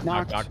 Floor, Knock.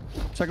 knocked.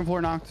 Second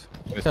floor knocked.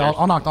 Okay,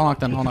 I'll knock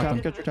then.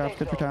 Get your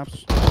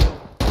taps.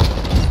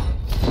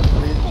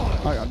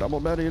 I got double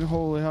betted.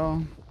 Holy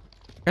hell.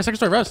 Okay, second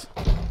story res.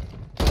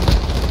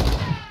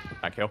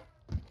 Back hill.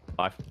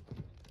 5.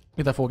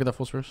 Get that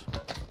full spruce.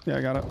 Yeah,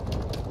 I got it.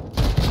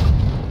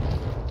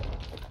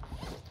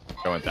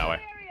 Going that way.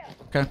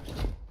 Okay.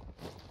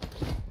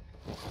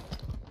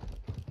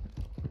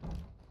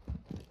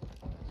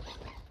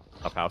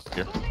 Up house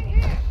here.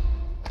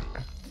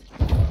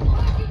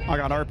 I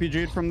got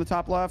RPG'd from the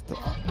top left.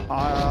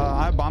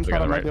 I have bomb We squad.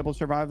 got I it might right. be able to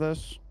survive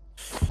this.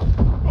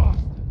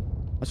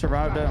 I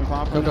survived it. I'm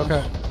confident.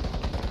 Okay.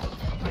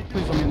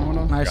 Please let me in the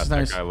window. Nice, Got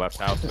nice. that guy left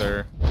house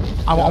there.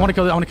 I want to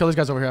kill these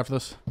guys over here after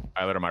this.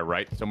 Highlight on my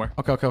right somewhere.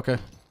 Okay.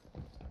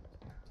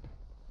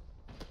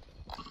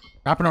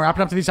 Wrapping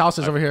up to these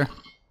houses over here.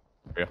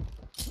 Yeah.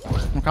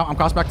 I'm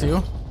crossed back to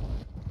you.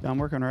 Yeah, I'm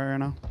working right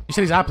now. You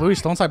said he's at blue. He's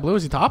still inside blue.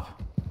 Is he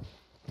top?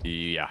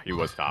 Yeah, he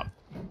was top.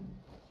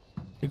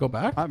 He go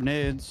back? I have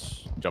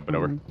nades. Jumping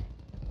over.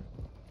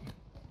 Yeah,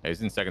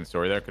 he's in second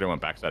story there. Could have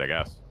went backside, I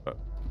guess. But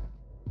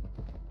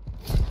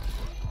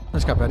I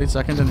just got Betty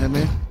second and hit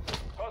me.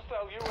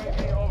 Hostile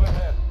UAV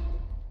overhead.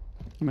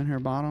 I'm in here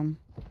bottom.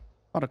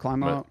 About to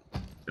climb But- up.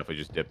 definitely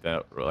just dipped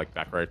that like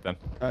back right then.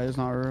 He's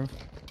not roof.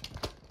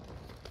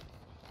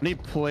 I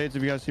need plates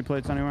if you guys see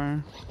plates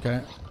anywhere.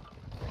 Okay.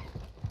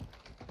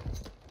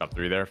 Top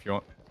 3 there if you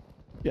want.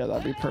 Yeah,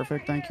 that'd be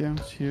perfect. Thank you.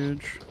 It's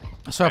huge.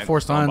 I still have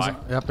 4 stuns. By.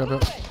 Yep. Hit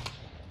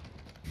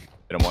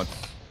him once.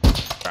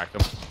 Cracked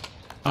him.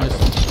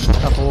 Nice.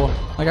 Got full.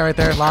 I got right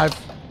there. Live.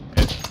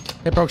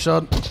 Hit broke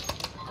shield.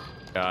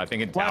 I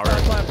think in tower.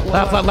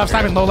 Left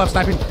sniping. Low left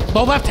sniping.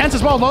 Low left tents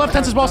as well.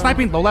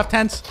 Sniping. Low left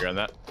tents. You're on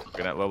that.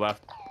 You're on that low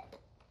left.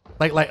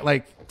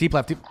 Like deep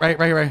left. Deep. Right.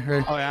 Oh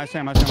yeah, I see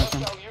him. Hit.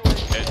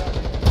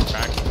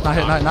 Cracked. Not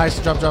hit. Nice.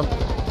 Jump.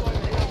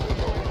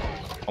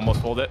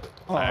 Almost pulled it.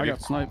 Oh, have I you.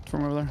 got sniped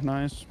from over there.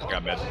 Nice. I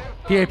got mid.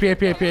 PA. Yep.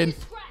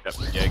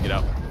 Yeah, get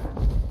out.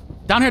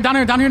 Down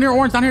here near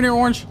orange.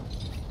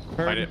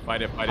 Fight it.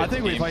 I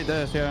think we fight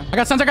this, yeah. I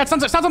got stuns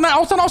on that.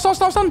 All stun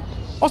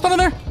in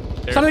there.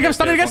 Stun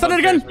it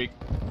again.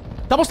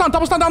 Double stun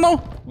down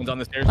low. One's on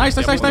the stairs. Nice.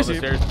 One's on the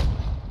stairs.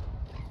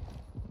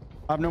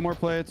 I have no more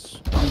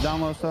plates. I'm down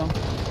low still.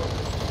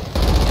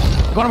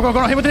 Go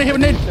on. Hit with the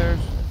nade. Stairs.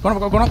 Go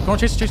on.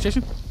 Chase.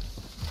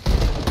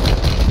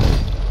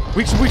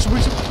 Weak.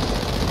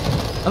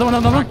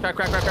 Another one. Crack.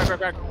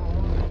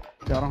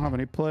 Yeah, I don't have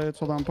any plates.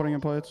 Hold on, I'm putting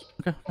in plates.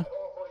 Okay.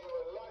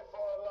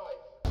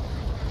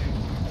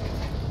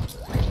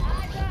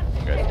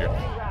 You guys here.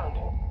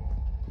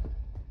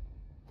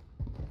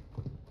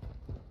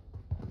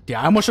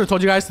 Yeah, I almost should have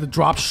told you guys to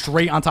drop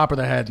straight on top of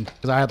their head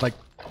because I had like.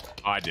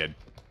 Oh, I did.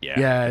 Yeah.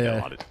 Yeah. I did a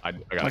lot of- I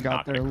got I a got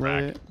knock and there a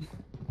crack. late.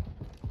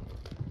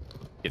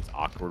 It's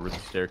awkward with the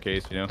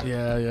staircase, you know?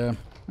 Yeah.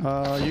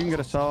 You can get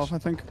a self, I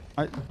think.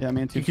 Yeah,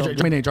 me and team.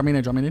 Drop me nade.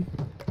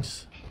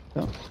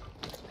 Yep.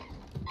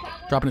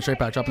 Dropping it straight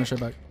back.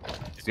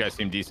 These guys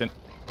seem decent.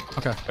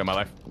 Okay. In my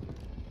life.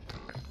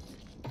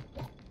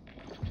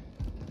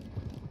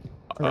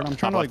 I'm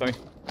trying to like. Yep.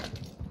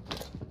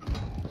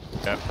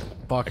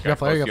 Fuck. You Okay, got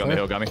flare. on the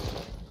hill got me.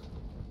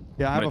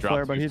 Yeah, I I'm have a gonna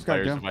flare, drop but 2 he's got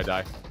flares gun. if I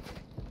die.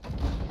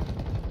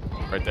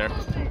 Right there.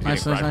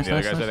 Nice. The other guys,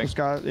 I think. This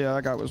guy, yeah,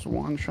 that guy was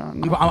one shot.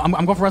 I'm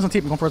going for res on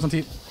teep.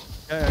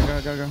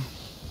 Yeah, go.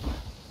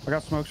 I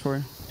got smokes for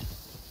you.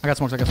 I got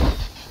smokes.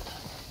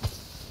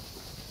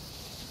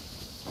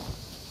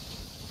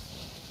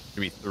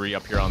 Should be 3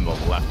 up here on the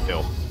left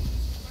hill.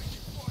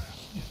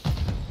 I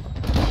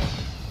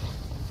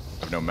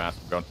have no mask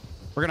going.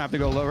 We're gonna have to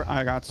go lower.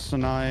 I got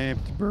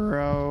sniped,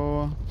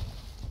 bro.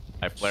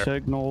 I have flare.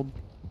 Signaled.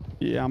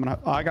 Yeah, I'm gonna.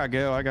 I gotta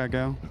go. I gotta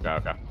go.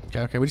 Okay.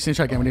 Okay. We just need to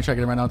try again. We need to try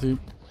again right now, dude.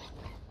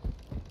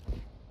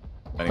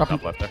 I think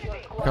top left there.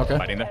 Okay.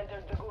 Fighting there.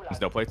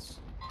 There's no plates.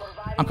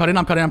 I'm cutting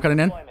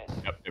in.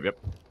 Yep.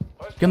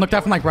 Getting looked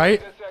at from like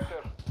right.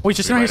 Oh, he's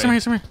just sitting right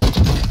here.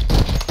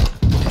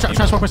 I'm trying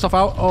to smoke myself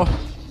out. Oh.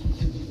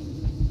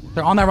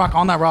 They're on that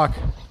rock.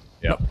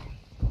 Yep.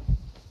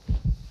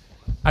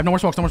 I have no more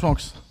smokes.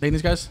 Nading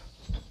these guys.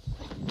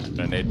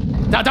 Nade.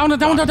 Down.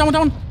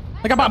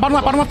 Like bottom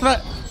left to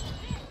that.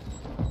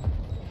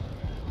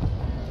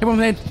 Hit one with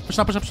nade. Push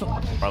up.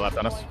 Far left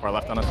on us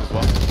as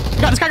well.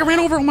 God, this guy ran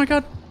over. Oh my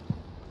god.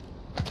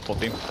 Full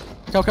team.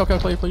 Okay.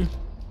 Play you.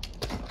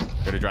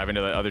 Go to drive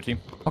into the other team.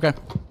 Okay.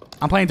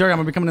 I'm playing dirty. I'm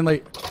gonna be coming in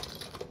late.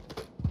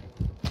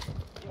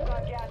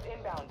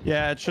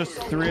 Yeah, it's just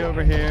 3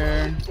 over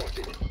here.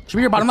 Should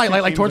be your bottom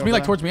like towards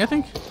me, I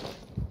think.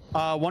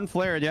 One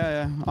flared.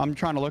 Yeah. I'm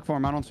trying to look for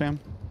him. I don't see him.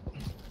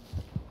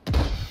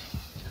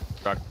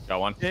 Got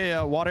one.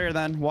 Yeah. Water.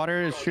 Then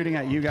water is shooting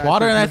at you guys.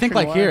 Water, and I Pushing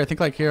think away.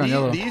 like here on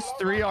yellow. These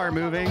 3 are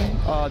moving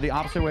the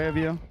opposite way of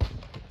you.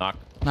 Knock.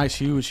 Nice,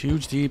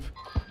 huge, deep.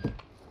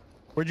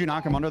 Where'd you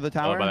knock him? Under the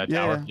tower? Oh, by that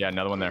tower. Yeah,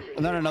 another one there.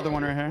 And then another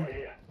one right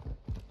here.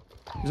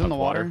 He's in the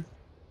water.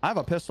 I have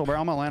a pistol, bro.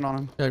 I'm gonna land on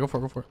him. Yeah, go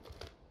for it.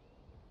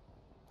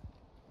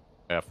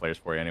 I have flares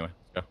for you anyway.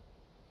 Let's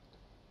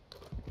go.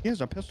 He has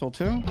a pistol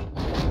too.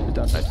 It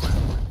does.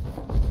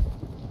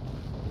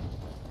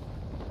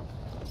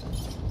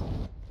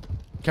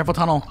 Careful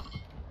tunnel.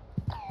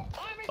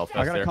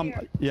 I gotta come.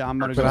 Yeah, I'm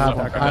gonna But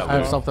go. I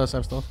have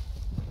stealth.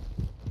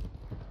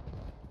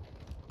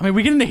 I mean,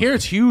 we get into here.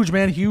 It's huge,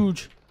 man.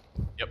 Huge.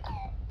 Yep. I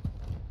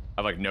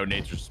have like no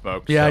nature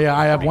smoke. Yeah. so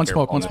I have be one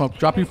careful smoke. on this.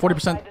 Drop you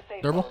 40%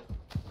 durable.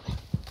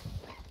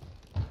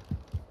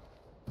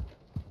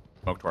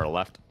 Smoke to our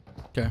left.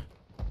 Okay.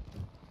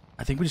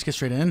 I think we just get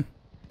straight in.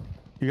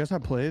 You guys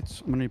have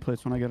plates? I'm gonna need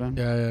plates when I get in.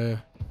 Yeah.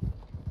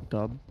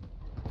 Dub.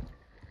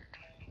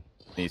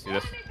 Can you see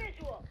this?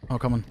 Oh,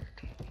 come on.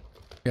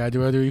 Yeah, I do.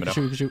 You can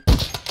shoot.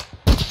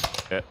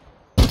 Hit.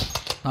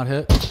 Not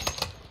hit.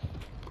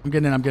 I'm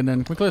getting in.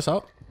 Can we clear this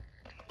out?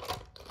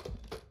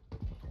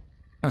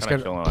 I'm Kind scared.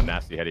 of chilling on a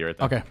nasty heady right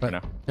there. Okay, right but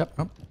now. yep.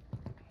 You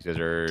guys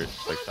are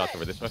like shots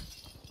over this way.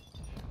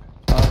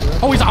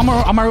 Oh, he's on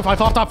my roof. I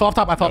fell off top.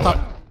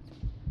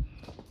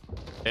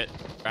 Hit.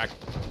 Back.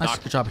 Nice.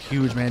 Knock. Good job.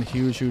 Huge, man.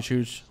 Huge.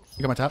 You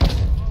got my tap.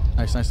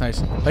 Nice.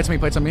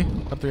 Plates on me.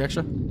 Up 3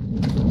 extra.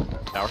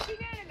 Tower.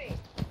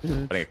 I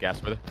think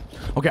gas with it.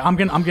 Okay, I'm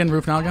getting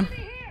roof now again.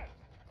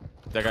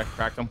 That guy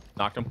cracked him.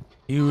 Knocked him.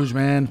 Huge,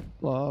 man.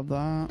 Love that.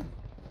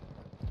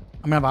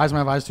 I'm gonna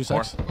have eyes. 2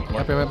 secs.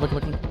 More. Yep.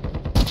 Look.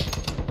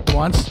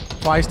 Once,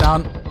 twice,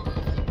 down.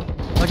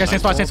 Like I same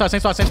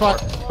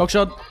spot. Broke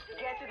shield.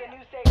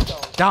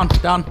 Down.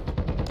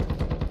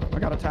 I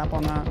got a tap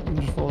on that. I'm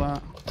just full of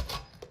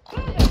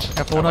that.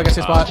 Got full. Like I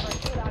same spot.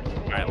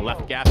 Alright,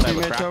 left gas. I have a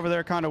Teammates crack. over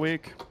there, kind of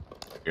weak.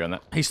 You're on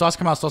that. He still has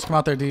to come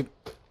out there deep.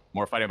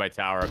 More fighting by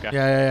tower. Okay.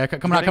 Yeah.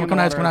 Come on, Getting in the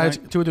water, I out.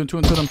 think. Two of them.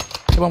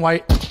 Hit one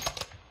white.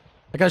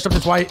 That guy jumped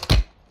his white.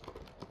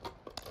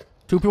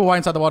 2 people white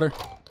inside the water.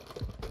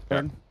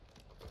 Good.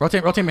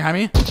 Rotate behind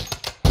me.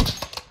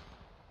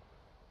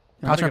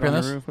 I'm Crouch gonna right get on behind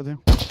the this. roof with you.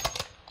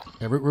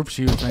 Yeah, roof's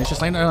huge, man. He's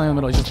just laying down in the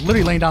middle. He's just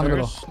literally laying down in the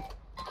middle.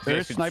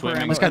 There's could sniper swim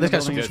in. ammo. This guy- in the this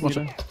guy's building super if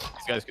small. needed.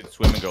 These guys could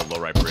swim and go low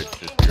right bridge.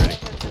 Just be ready.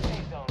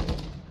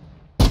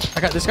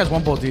 This guy's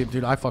 1 bullet deep,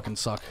 dude. I fucking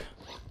suck.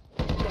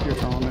 You're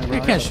telling me, bro.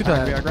 You can't shoot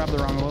that. I grabbed the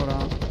wrong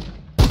loadout.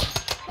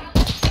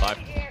 5.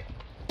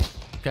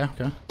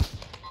 Okay.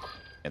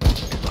 And then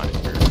behind his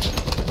spear.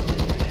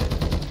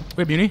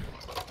 We have Muni?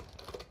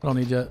 I don't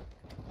need yet.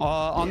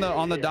 On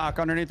the dock,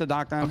 underneath the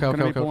dock. Then Okay, gonna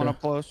be okay. pulling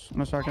up close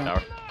in a second.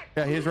 Tower.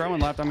 Yeah, he's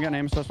rowing left. I'm getting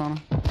aim assist on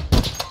him.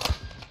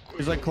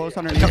 He's like close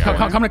underneath.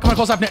 Come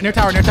close up near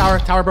tower.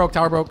 Tower broke.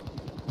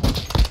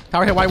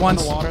 Tower hit white In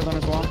once. the water then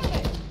as well.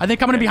 I think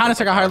coming in behind us,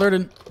 I got high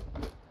alerted.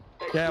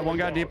 Yeah, one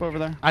guy deep over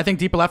there. I think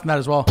deeper left in that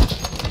as well.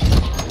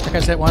 That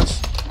guy's hit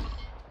once.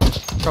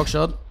 Broke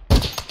shield. I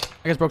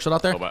guess broke shield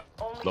out there. Low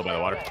by the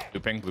water.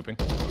 Looping.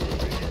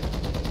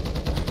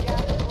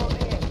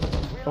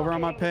 Over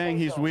on my ping.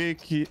 He's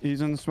weak.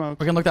 He's in the smoke.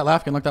 We can look that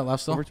left.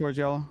 Still. Over towards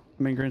yellow.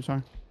 I mean green,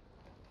 sorry.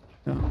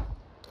 Yeah.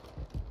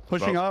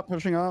 Pushing up.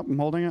 I'm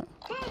holding it.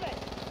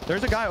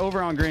 There's a guy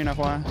over on green,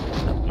 FYI.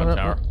 One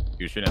tower.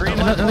 You shouldn't. Green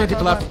have Another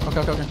deep left.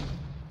 Okay.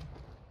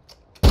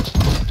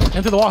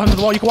 Into the wall.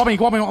 You can walk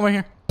me. Over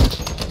here.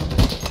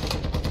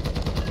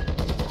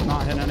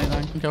 Not hitting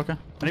anything. Okay.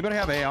 Anybody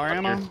have AR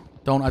ammo?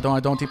 I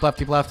don't. Deep left.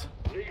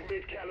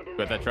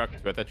 Got that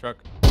truck.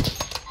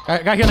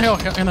 Guy here in the hill.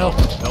 No.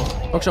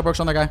 Broke shield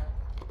on that guy.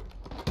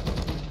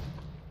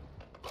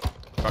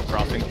 Truck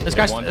crossing. This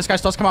guy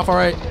still come out far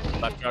right.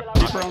 Left truck.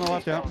 Deeper on the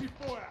left, yeah.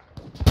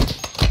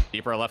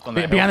 Deeper left on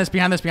that. Behind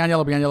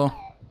yellow.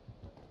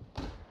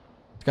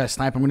 This guy's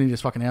sniping. I'm gonna need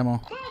his fucking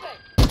ammo.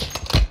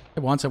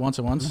 Hit once.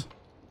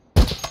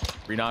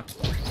 Re-knock.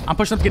 I'm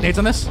pushing up to get nades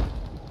on this.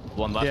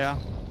 One left. Yeah.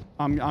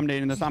 I'm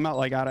nading this. I'm out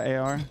like out of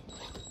AR.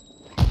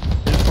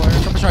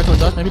 pushing right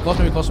towards us. Maybe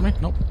close to me.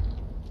 Nope.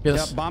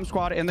 Yes. Yep, bomb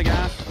squad in the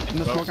gas. In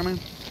the smoke, I mean.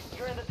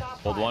 You're in the top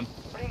Hold 5. one.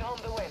 Bring home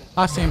the win.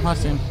 Last team. Dude,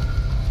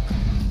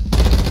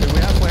 we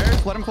have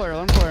flares. Let him clear.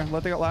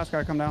 Let the last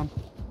guy come down.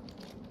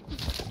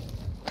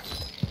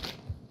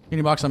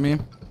 Any box on me.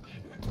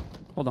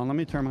 Hold on, let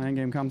me turn my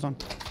in-game comms on.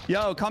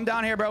 Yo, come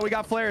down here, bro. We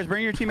got flares.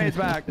 Bring your teammates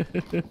back.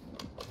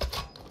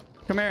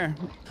 Come here.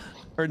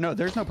 Or no,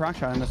 there's no proc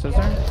shot in this, is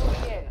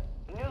there?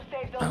 New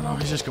safe I don't know. zone.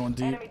 He's just going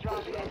deep. Enemy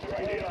dropping into the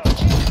area.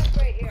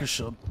 Right here. Good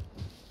shot.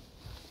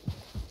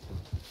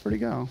 Where'd he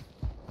go?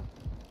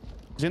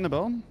 Is he in the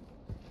build?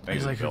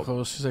 He's like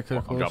close. He's like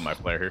I've close. got my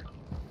player here.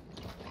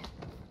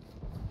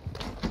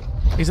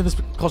 He's in this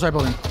close right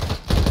building.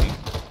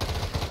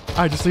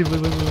 Alright, just leave.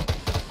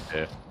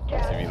 Yeah.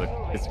 See me look.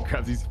 Just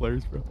grab these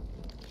flares, bro.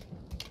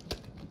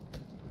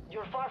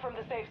 You're far from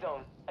the safe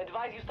zone.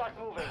 Advise you start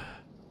moving.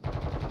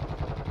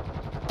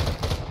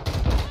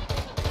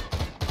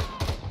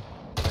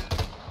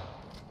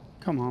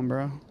 Come on,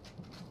 bro.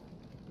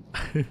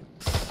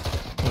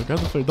 Oh, grab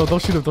the flare.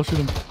 Don't shoot him. Don't shoot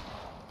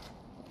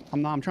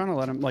him. I'm trying to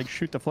let him like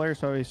shoot the flare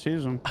so he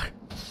sees them.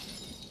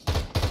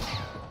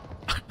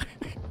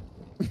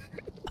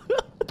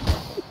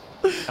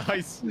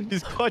 Nice.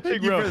 He's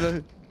clutching,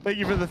 bro. Thank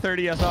you for the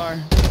 30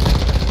 SR.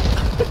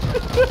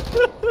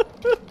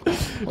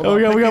 Oh,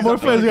 we got more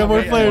flares. We got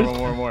more flares.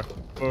 More.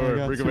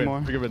 Bring him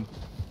in. Bring him in.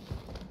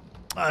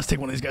 Let's take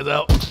one of these guys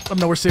out. I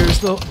know we're serious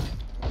still.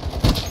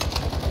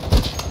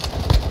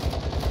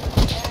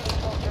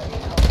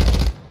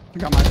 I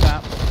got my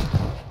tap.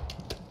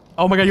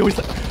 Oh my god, you always.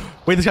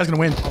 Wait, this guy's gonna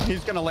win.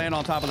 He's gonna land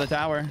on top of the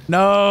tower.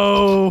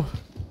 No.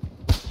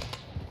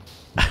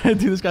 Dude,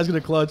 this guy's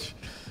gonna clutch.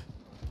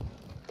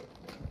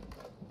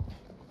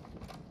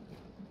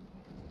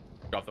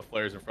 Drop the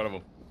flares in front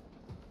of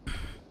him.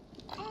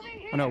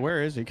 Oh no,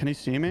 where is he? Can he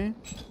see me?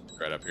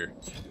 Right up here.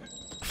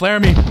 Flare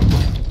me.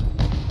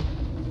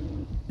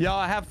 Yo,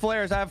 I have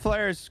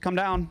flares. Come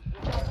down.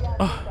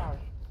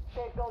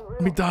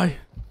 Let me die.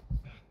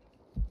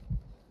 I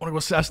wanna go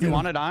assassinate You him.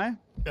 wanna die?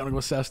 I wanna go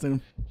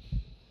assassinate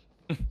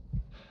him.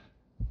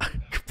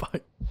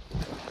 Goodbye.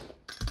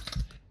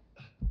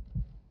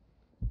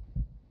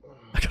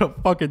 I got a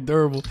fucking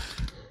durable.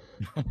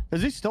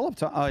 Is he still up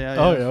top? Oh yeah.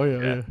 Oh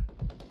yeah.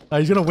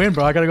 He's gonna win,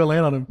 bro. I gotta go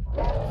land on him.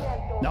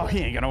 No, he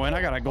ain't gonna win.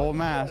 I got a gold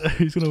mask.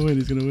 He's gonna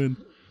win.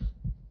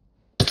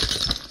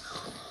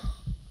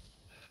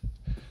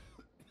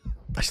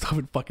 I still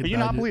haven't fucking. Did you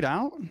died not yet. bleed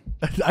out?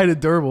 I had a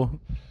durable.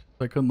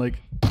 I couldn't like.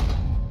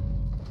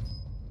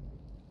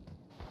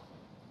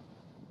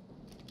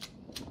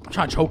 I'm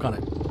trying to choke on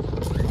it.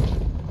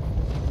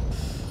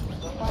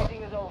 The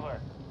fighting is over.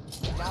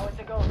 Now it's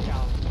a ghost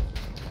town.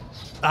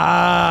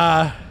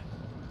 Ah.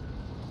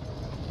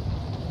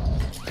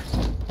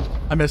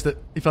 I missed it.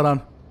 He fell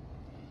down.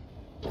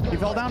 He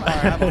fell down? Alright,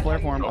 I have a flare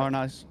for him. Oh,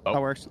 nice. Oh.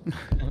 That works.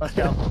 Let's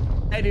go.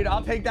 Hey, dude,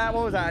 I'll take that.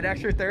 What was that? An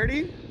extra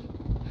 30?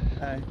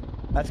 Hey,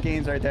 that's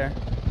gains right there.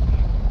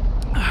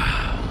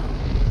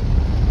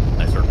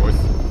 Nice work, boys.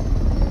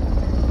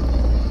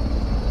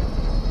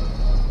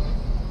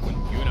 When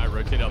you and I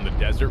rotate on the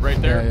desert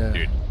right there, Yeah.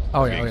 dude.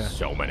 Oh, getting yeah.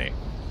 So many.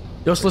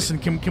 Just listen.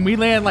 Can we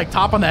land like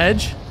top on the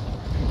edge,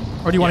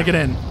 or do you want to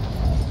get in?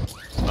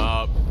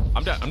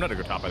 I'm down to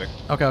go top, I think.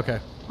 Okay.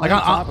 Like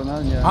On top and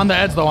then, yeah. on the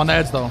edge though.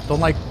 Don't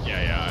like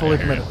Yeah. fully I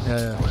hear commit it. ya.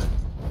 Yeah.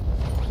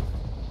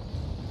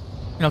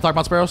 You know, talk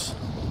about sparrows.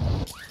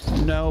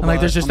 No, And like,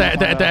 there's just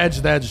I'm at the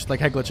edge, like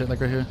head glitch it, like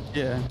right here.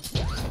 Yeah.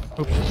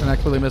 Oops, and I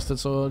clearly missed it.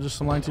 So just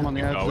some line I'm on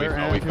to. the edge Oh, we there.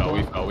 fell. and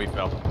We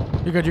people-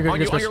 fell. You're good. On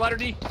your ladder,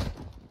 D.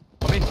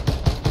 On me.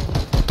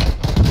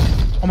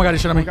 Oh my god, he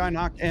shot at One me. guy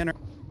knocked in.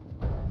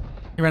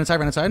 He ran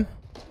inside.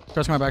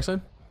 Crossing my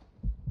backside.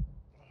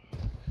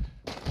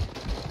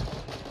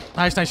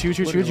 Nice. Shoot.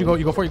 You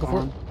go for it. Jump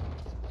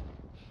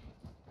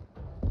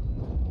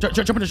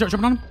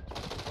on him.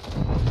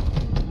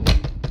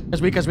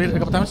 As weak a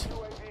couple times.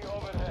 UAV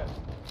overhead.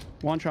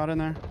 One shot in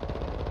there.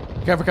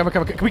 Cover. Can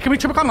we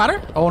triple climb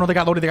ladder? Oh no, they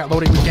got loaded.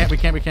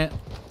 We can't.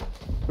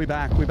 We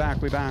back.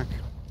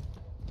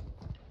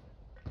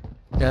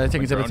 Yeah, they're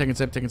taking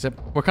zip.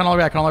 We're kind of all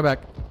the way back.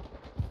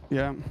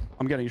 Yeah.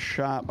 I'm getting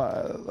shot by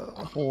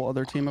the whole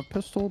other team of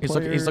pistol He's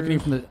players. looking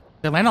from the.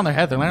 They land on their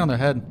head. I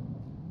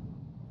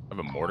have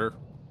a mortar.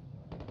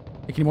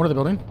 Hey, can you mortar the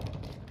building?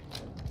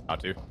 Not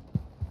to.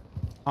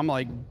 I'm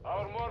like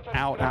Our mortar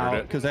out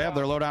because they have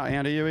their loadout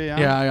and a UE.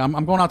 Yeah,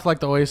 I'm going out to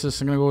like the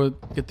Oasis. I'm gonna go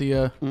get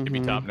the. Give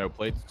me top, no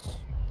plates.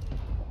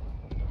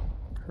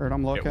 Heard I'm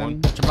Get one.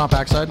 looking. Jumping off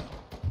backside.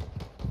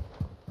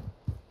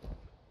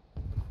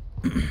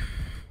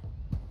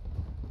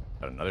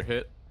 Got another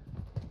hit.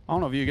 I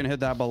don't know if you can hit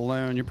that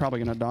balloon. You're probably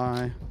gonna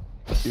die.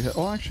 You hit.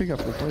 Oh, actually, you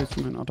got the plates.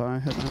 You might not die.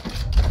 Hit that.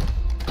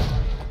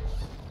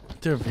 Is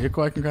there a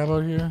vehicle I can grab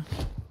out here?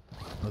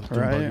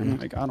 Right?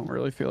 Like, I don't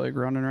really feel like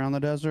running around the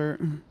desert.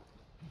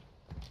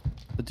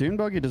 The dune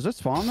buggy, does it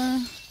spawn there?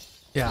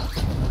 Yeah,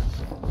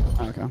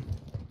 Okay.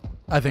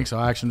 I think so.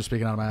 Actually, I'm just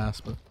speaking out of my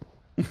ass, but.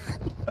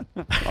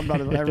 I'm about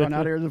to run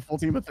out here as a full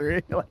team of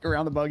 3, like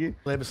around the buggy.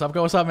 What's up,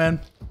 man?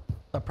 What's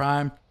up,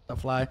 Prime? What's The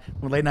fly.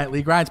 When late night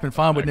league grind, it's been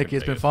fun with Nikki.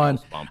 It's been fun.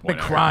 Been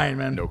crying,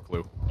 man. No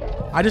clue.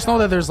 I just know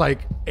that there's like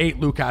 8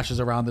 loot caches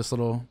around this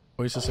little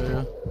oasis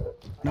area.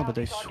 No, but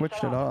they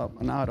switched it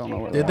up. Now I don't know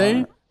where Did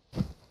they?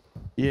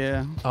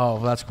 Yeah. Oh,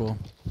 well, that's cool.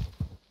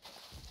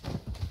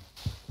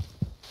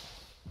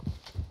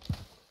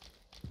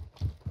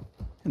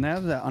 And they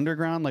have that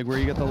underground, like where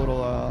you get the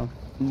little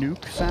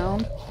nuke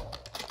sound,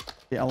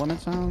 the element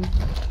sound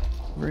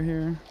over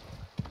here.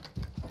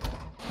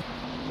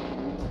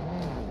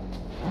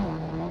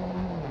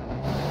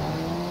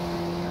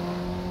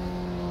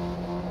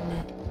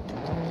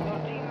 Your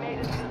team made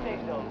it to the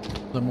safe zone.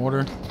 The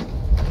mortar.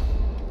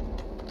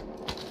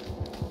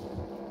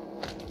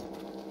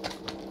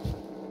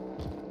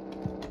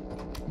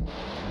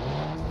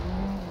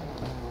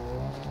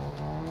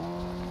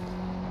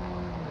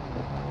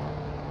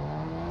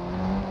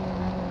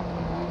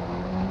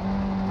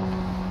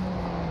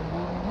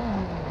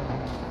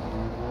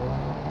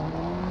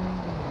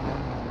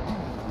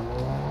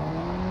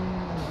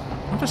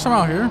 There's some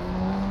out here.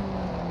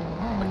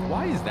 Like,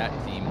 why is that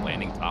team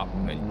landing top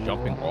and then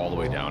jumping all the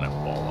way down and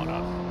fall on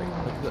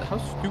us? Like how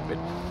stupid.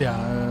 Yeah.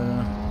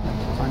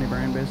 Tiny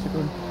brain,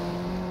 basically.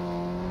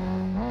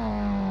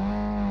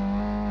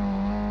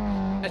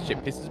 That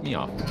shit pisses me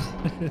off.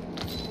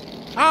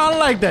 I don't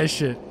like that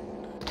shit.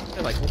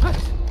 They're like, what?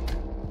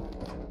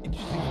 It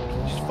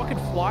just fucking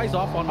flies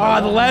off on.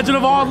 Ah, the legend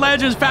of all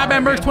legends,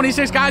 Fatman Mercs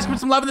 26. Guys, put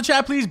some love in the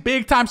chat, please.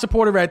 Big time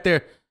supporter right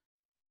there.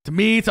 To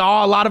me, to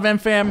all, a lot of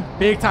M-Fam,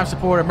 big time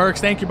supporter. Mercs,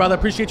 thank you, brother.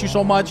 Appreciate you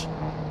so much.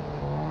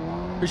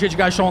 Appreciate you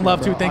guys showing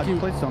love, too. Thank you.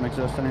 Plates don't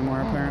exist anymore,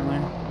 apparently.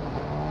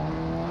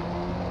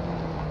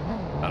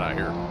 Not out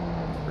here.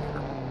 For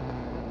sure.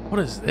 What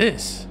is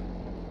this?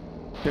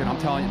 Dude, I'm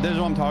telling you, this is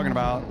what I'm talking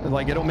about.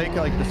 Like, it'll make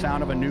like the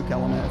sound of a nuke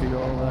element if you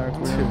go over there. It's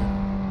weird.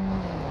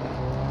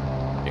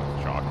 Big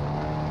shock.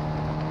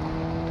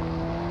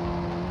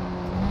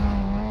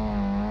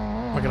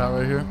 Look it out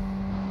right here.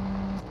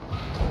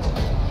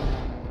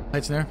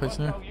 Plates in there, plates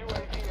in there.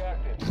 UAV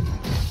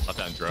active. Not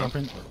that drone.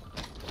 Jumping.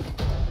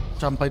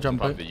 Dropping plate, dropping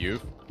Drop plate. the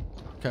U.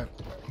 Okay.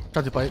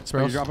 Drop the plate. Are you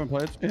Sparrows. dropping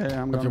plates? Yeah,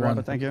 I'm going to grab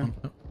it. Thank you.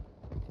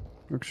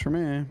 Works for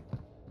me.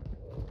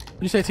 What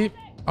do you say, T?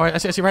 All right, I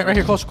see right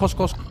here. Close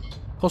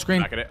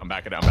screen. Back at it. I'm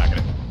back at it.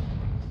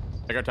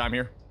 Take our time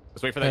here.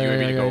 Let's wait for that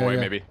UAV to go away,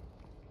 maybe.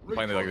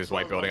 Finally, like this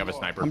white building. I have a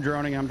sniper. I'm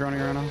droning right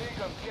now. I'm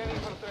scanning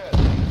for threats.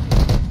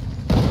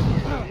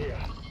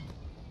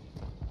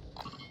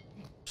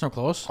 So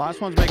close.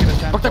 Last one's making a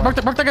 10. Broke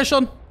that guy's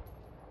shield.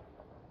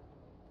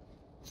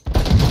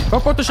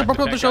 Broke the shield.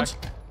 Broke the shields.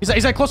 He's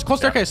at close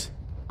staircase.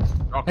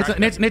 Oh,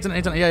 Nate's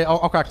yeah,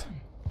 all cracked.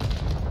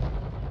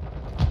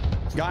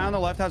 Guy on the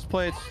left has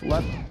plates.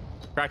 Left.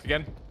 Cracked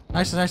again.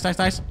 Nice.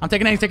 I'm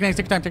taking names. Take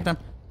time.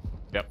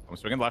 Yep, I'm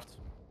swinging left.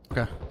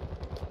 Okay.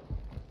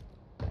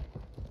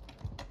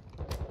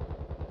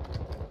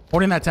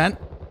 Holding that tent.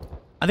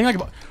 I think I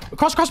can.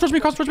 Cross towards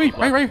me.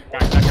 Right here.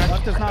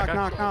 Left is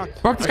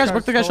knock. Broke the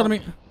guy's shield on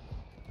me.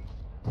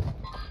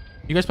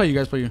 You guys play.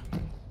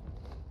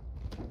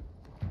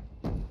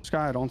 This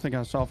guy, I don't think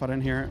I saw if I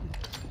didn't hear it.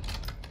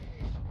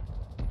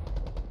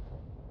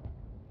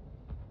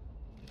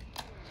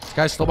 This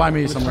guy's still by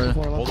me somewhere.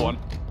 Hold on.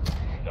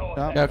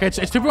 Yeah, okay, it's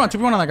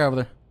 2v1 on that guy over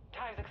there.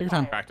 Take your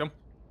time. Cracked him.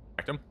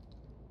 You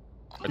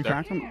Right there.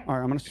 cracked him?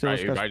 Alright, I'm gonna steal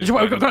this guy.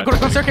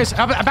 Go staircase.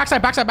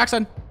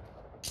 Backside.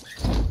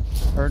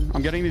 Heard.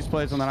 I'm getting these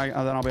plates and then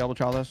I'll be able to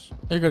try this.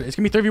 You're good. It's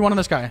gonna be 3v1 on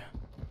this guy.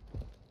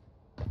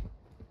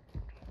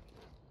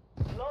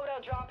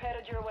 Loadout drop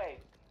headed your way.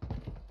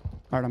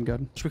 Alright, I'm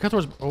good. Should we cut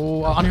towards?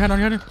 Oh, on your head. I'm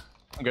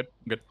good.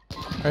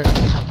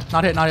 Right.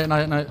 Not hit.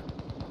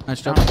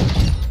 Nice job.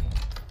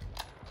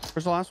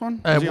 Where's the last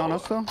one? Is he on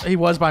us though? He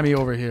was by me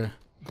over here.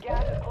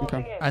 Gas is closing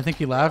Okay. in. I think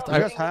he left. You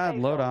guys had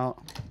loadout.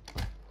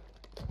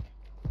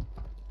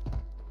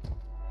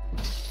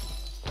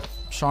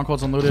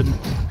 Stronghold's unlooted.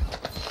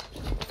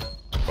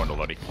 Going to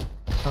Luddy.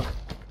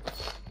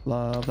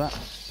 Love that.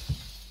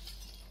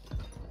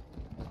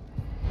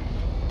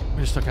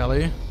 We just took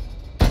LE.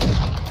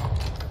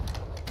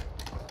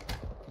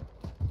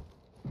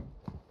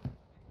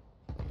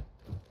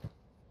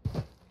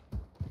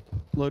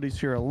 Lodi's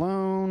here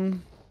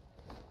alone.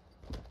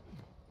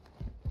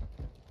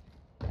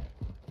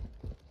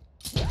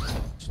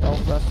 Stealth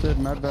vested,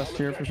 med vest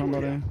here for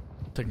somebody.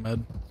 Take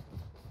med.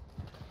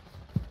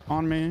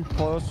 On me,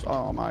 close.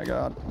 Oh my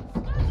god.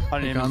 I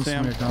didn't even see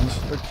him. Here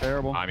comes. They're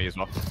terrible. I'm me as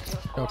well.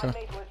 Okay.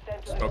 Mate was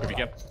sent to Smoke if you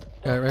can.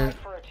 Yeah, right here.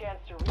 for a chance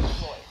to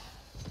redeploy.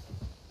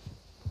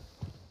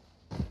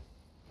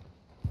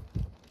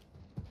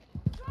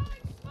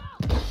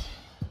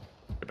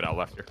 Keep it out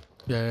left here.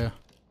 Yeah.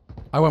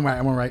 I went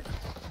right.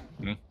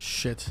 Mhm.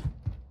 Shit.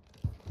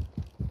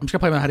 I'm just gonna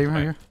play my head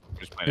right here.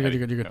 Just playing You're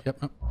ahead. good. Yep.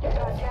 You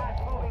got gas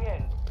moving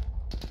in.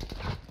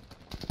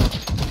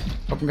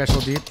 Open guy so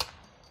deep.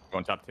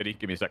 Going top titty.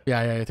 Give me a sec.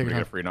 Yeah. Take We your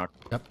get a time. free knock.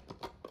 Yep.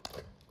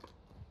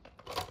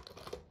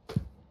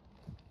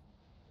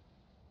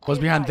 Was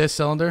behind this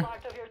cylinder.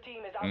 Part of your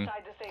team is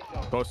outside the safe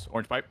zone. Close.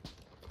 Orange pipe.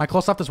 I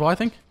close left as well, I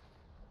think.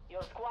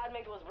 Your squad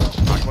mate was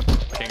broken. Knock one.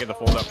 King. get the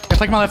fold up. Yeah,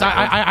 flank my left.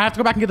 I have to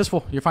go back and get this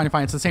full. You're fine. You're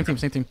fine. It's the same team.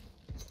 Same team.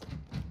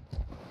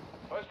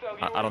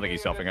 I don't think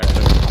he's selfing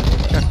actually.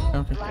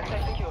 Okay. Black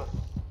side secure.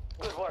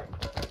 Good work.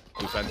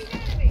 Blue fence.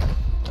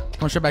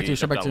 One shot back to you.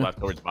 Shot back to you. Left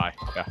towards buy.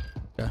 Yeah.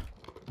 Yeah.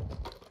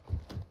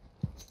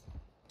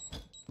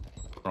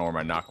 I don't know where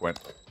my knock went.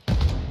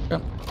 Yeah.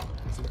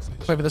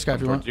 Play for this guy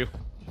if you want. Towards you.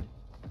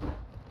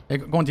 Hey,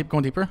 going deep.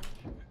 Going deeper.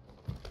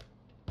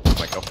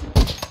 Might go.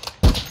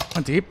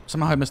 Went deep.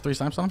 Somehow I missed 3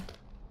 snipes on him.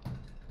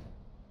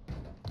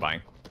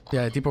 Buying.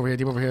 Yeah, deep over here.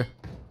 Deep over here.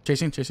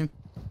 Chasing. Chasing.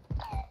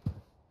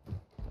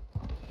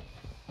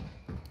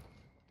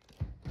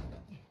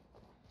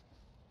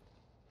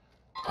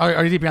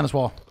 Are you deep behind this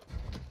wall?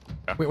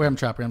 Yeah. Wait, I'm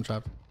trapped. I'm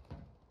trapped.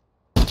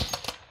 I'm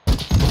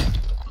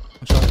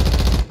shot.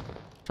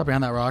 Shot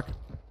behind that rock.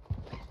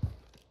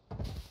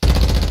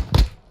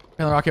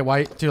 Behind the rock, hit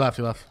white. Two left.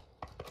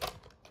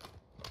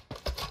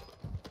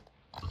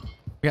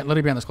 Yeah,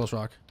 literally behind this close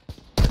rock.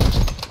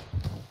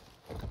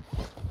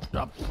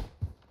 Drop.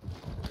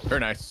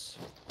 Very nice.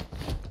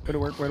 Way to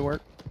work. Way to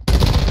work.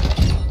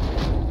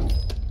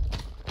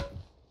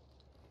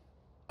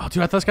 Oh,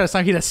 dude, I thought this guy was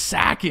trying to get a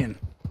sack in.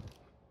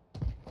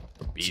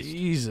 Beast.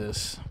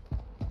 Jesus.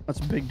 That's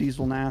a big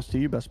diesel nasty.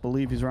 You best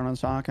believe he's running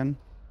socking.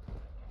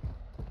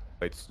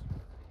 Plates.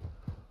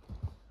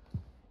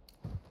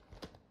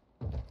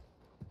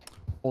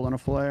 Holding a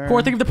flare.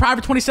 Core, think of the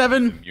private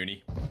 27.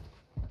 Uni.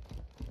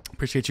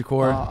 Appreciate you,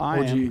 Core. I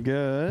OG. am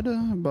good,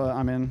 but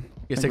I mean,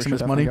 You I take think some we of this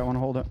should money? definitely go and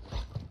hold it.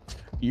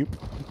 Yep.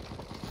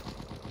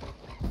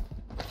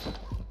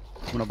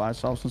 I'm gonna buy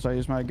myself since I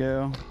use my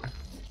go.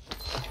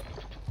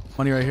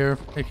 Money right here,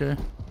 AK.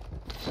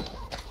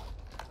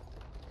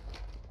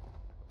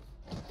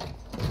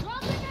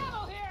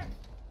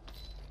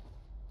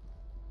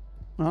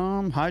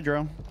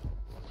 Hydro.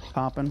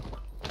 Popping.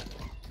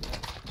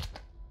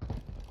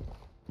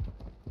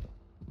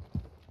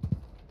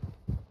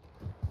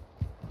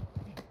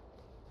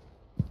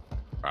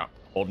 Wow.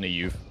 Holding a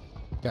youth.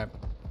 Okay.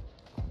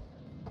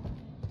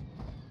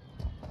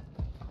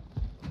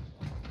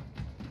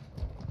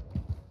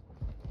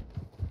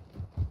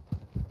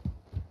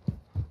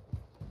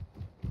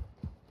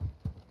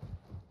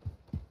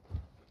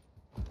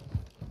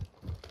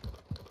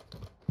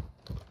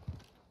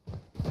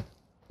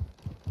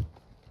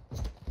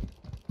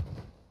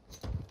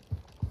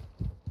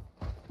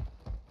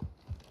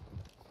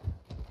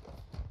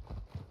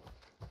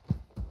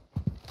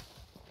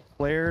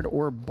 Flared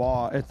or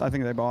bought? I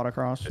think they bought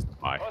across. Just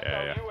buy.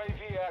 Yeah.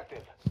 UAV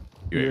active.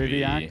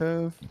 UAV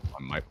active.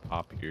 I might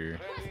pop here.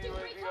 Friendly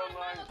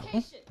UAV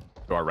online.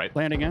 To our right.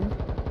 Land again.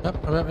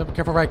 Yep.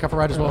 Careful right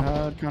as well.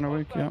 Kind of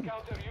weak. Yep.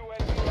 Counter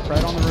UAV.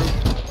 Right on the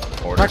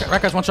roof. Order.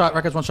 Rack guy's one shot.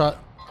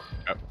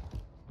 Yep.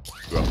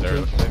 Go up there.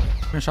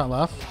 One shot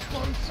left.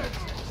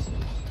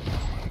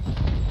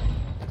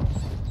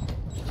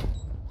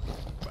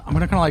 I'm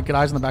gonna kind of like get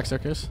eyes on the back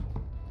staircase.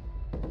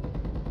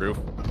 Roof.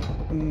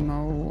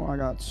 No, I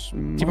got.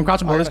 Keep him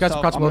crouching below these guys.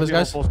 Crouching below these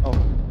guys. Here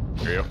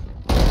you go.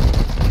 I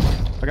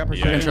got Yeah.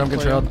 precision. I'm getting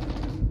trailed.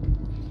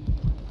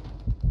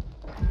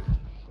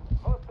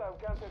 Hostile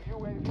counter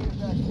UAV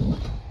is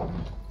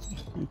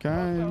active.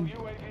 Okay.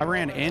 I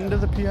ran into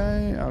the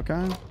PA.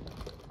 Okay.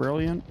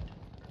 Brilliant.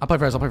 I'll play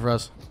for us. I'm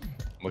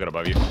looking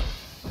above you.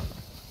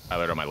 I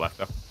laid on my left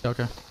though. Yeah,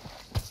 okay.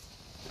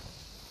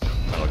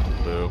 I look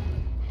blue.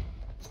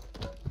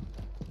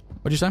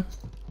 What'd you say?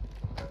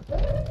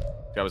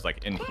 Guy was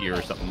like in here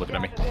or something looking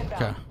at me.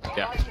 Okay.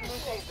 Yeah.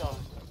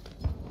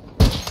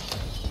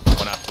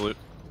 One absolute.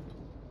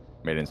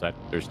 Made it inside.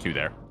 There's 2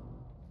 there.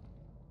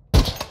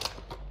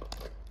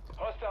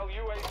 Hostile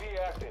UAV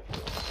active.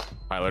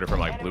 Highlighter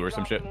from like blue or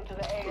some shit.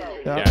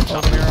 Yeah. Yeah,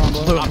 Over here on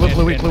blue.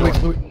 Blue weak.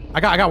 I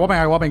got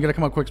wallbang. Gotta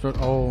come up quick.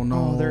 Oh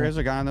no. Oh, there is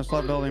a guy in this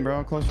left building,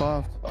 bro. Close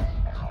left.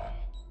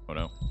 Oh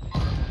no.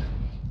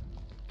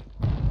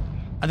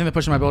 I think they're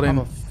pushing my I building.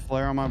 have a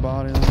flare on my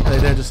body.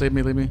 They did. Just leave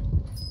me.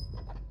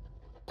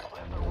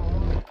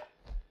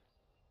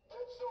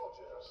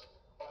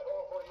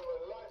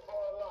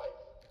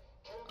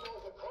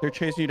 They're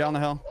chasing you down the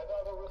hill.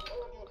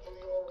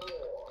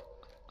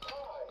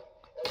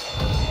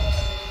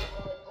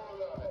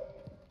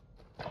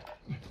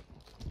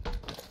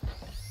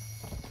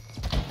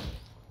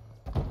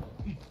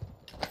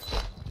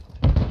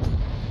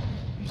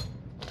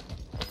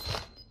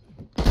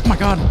 Oh my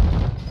god.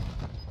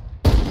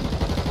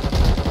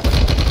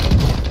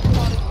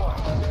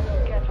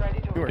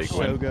 You are Big so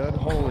win. good.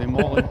 Holy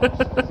moly.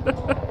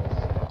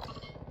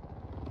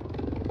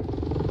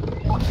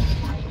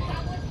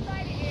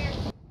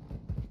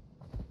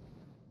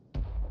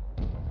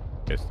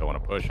 You guys still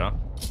want to push, huh?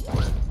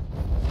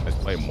 Let's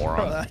play Bro,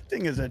 moron. that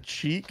thing is a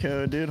cheat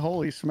code, dude.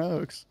 Holy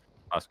smokes.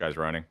 Last guy's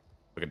running.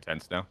 Looking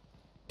tense now.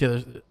 Yeah,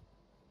 there's...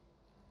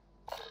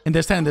 In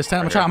this 10. I'm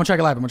gonna try to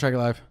get live.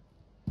 Live.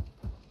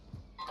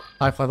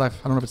 I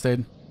don't know if it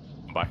stayed.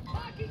 Bye.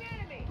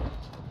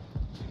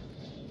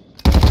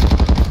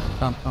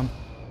 Down.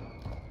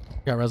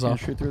 Got res Can't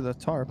off. shoot through the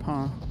tarp,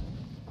 huh?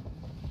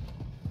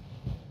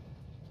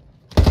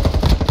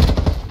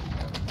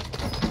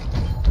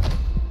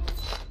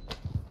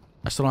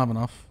 still don't have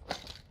enough.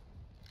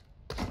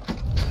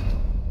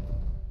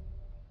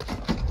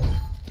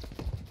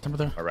 Temper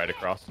there. All right,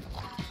 across.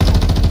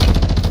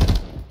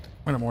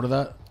 I'm gonna mortar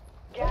that.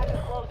 Gas is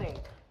closing.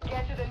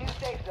 Get to the new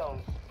safe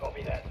zone.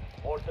 Copy that.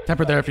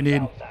 Temper there if you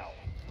need.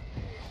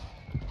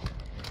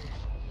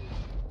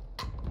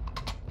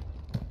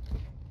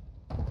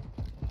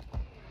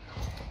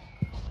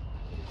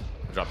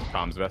 Drop the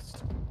comms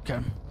vest. Okay.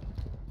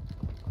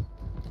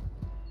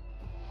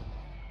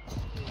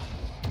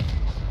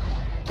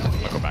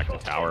 I'll go back to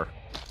tower.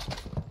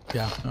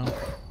 Yeah. No.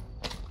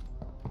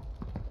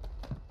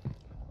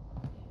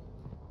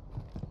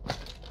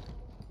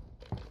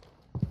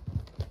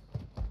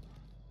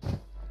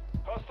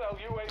 Hostile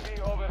UAV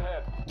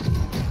overhead.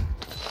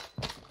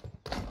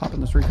 Hop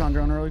in this recon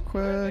drone really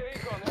quick.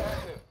 Recon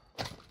active.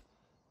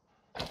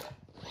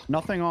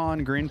 Nothing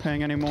on green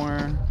ping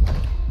anymore.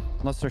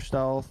 Unless they're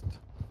stealth.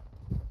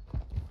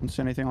 Don't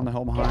see anything on the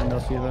hill behind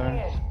us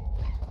either.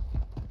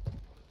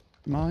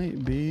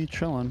 Might be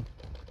chilling.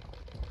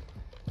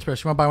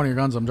 Express, you want to buy one of your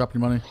guns? I'm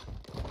dropping your money.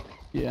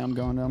 Yeah, I'm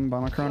going down. Buy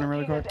my Corona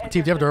really quick.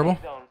 Steve, do you have durable?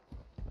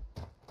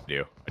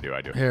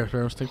 I do. Here,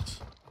 let's take this.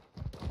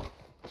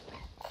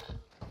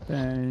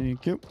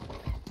 Thank you.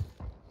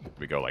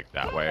 We go like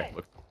that way,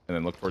 look, and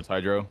then look towards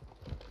Hydro.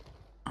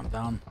 I'm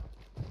down.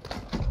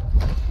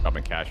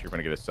 Dropping cash. You're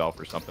gonna get a self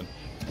or something.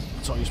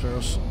 That's all you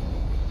sparrows.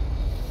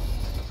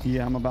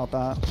 Yeah, I'm about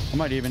that. I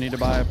might even need to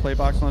buy a plate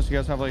box unless you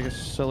guys have like a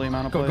silly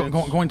amount of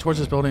plates. Going towards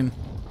this building.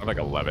 I have like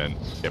 11.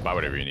 Yeah, buy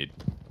whatever you need.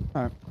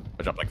 All right.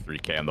 I dropped like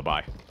 3K on the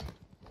buy.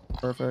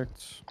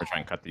 Perfect. We're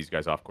trying to cut these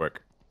guys off quick.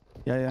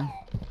 Yeah.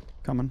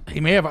 Coming. He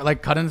may have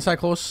like cut inside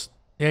close.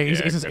 Yeah,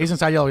 he's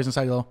inside yellow. He's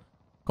inside yellow.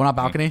 Going out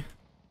balcony.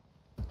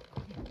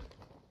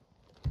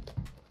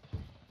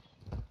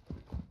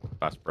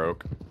 Fast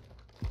broke.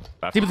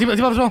 Fast. Deep as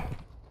well.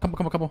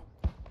 Couple.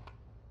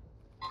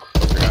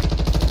 Closer guy.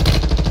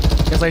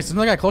 Guys, like,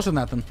 another guy closer than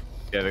that then.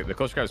 Yeah, the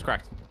closer guy was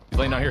cracked. He's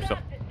laying down here still.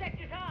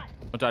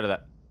 Don't die to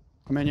that.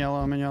 I'm in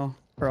yellow.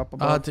 Or up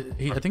above. I think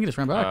he just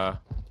ran back.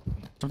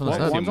 Something like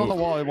that. One's on the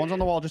wall. One's on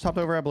the wall. Just hopped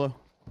over at blue.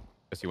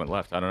 Guess he went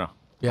left. I don't know.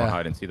 Yeah.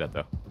 I didn't see that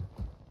though.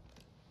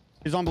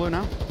 He's on blue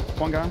now.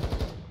 One guy.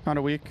 Kind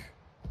of weak.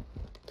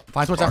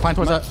 Fine towards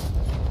that.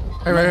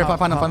 Hey, right here.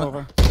 Find him.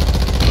 Over.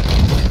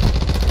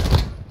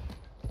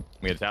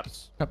 We had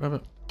taps.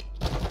 Yep.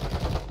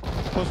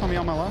 Close on me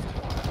on my left.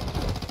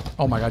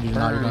 Oh my god, you did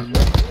not. You're done.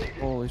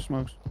 Holy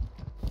smokes.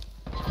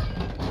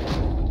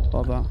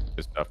 Love that.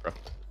 Good stuff, bro.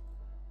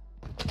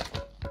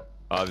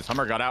 This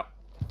Hummer got out.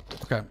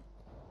 Okay.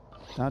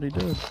 That he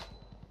did.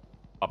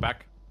 Up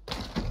back.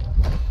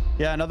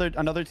 Yeah,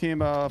 another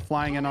team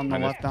flying in on the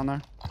left down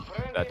there.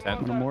 That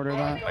tent. I'm gonna mortar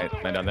that.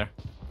 Land down there.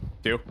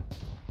 2.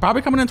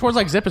 Probably coming in towards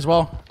like zip as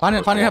well. Find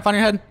your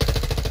head.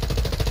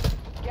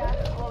 Gas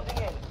is closing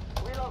in.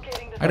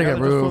 Relocating the I gotta get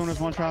roof. Is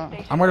one shot.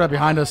 I'm worried about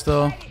behind us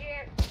still.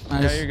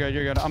 Nice. Yeah,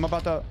 you're good. I'm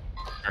about to.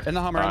 In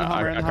the Hummer.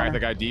 I cracked the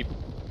guy deep.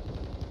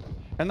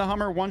 In the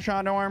Hummer, one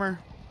shot, no armor.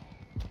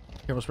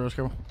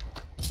 Careful.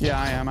 Yeah,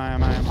 I am.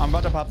 I'm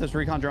about to pop this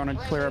recon drone and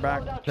clear it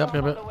back. Yep.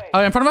 In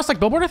front of us, like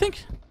billboard, I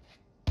think.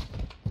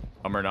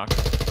 Hummer knock.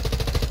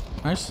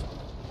 Nice.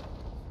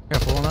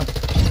 Careful on that.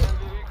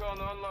 recon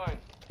online.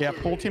 Yeah,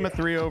 full team of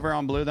 3 over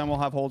on blue. Then we'll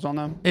have holds on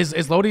them.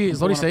 Is Lodi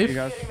You safe?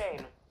 guys.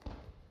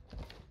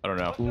 I don't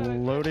know.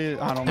 Loaded.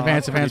 I don't know.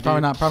 Advance. Pretty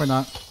Probably deep.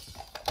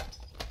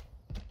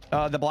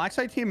 not. The black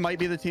side team might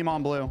be the team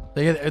on blue.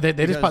 They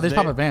just pop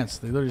advance.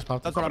 They literally just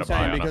popped. That's what I'm gonna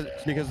buy saying on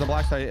because the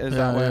black side is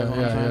that way. is what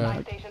I'm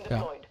saying. Station Yeah.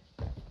 deployed.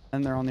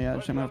 And they're on the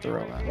edge. I'm gonna have to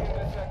roll that.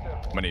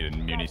 I'm gonna need a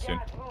muni soon.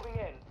 Gas moving in.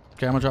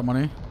 Okay, I'm gonna drop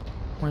money.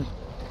 Wait.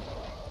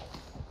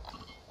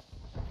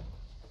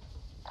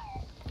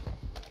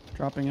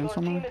 Dropping in Your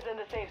somewhere. team is in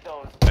the safe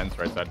zone. Tents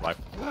right side live.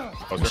 I'm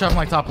Closer. shoving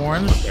like top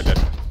orange. They're dead.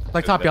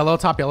 Like top yellow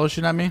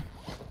shooting at me.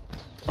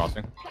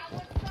 Crossing.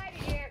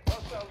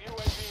 Hostile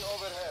UAV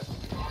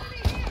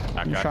overhead.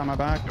 Back You guy. shot my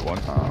back. Hit one.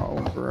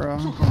 Oh, bro.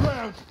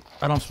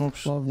 I don't smoke.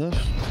 Love this.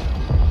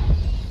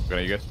 Good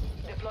on you guys.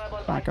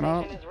 Deployable Backing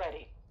up. station is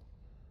ready.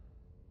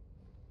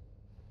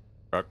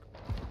 Truck.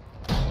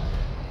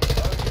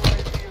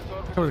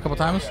 Covered a couple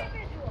times.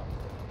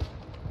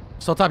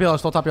 Still top yellow.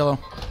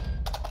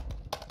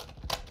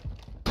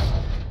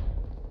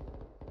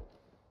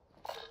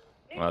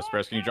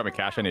 Spurs, can you drop me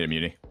cash? I need a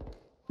muni.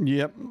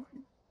 Yep.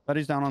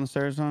 Buddy's down on the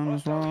stairs zone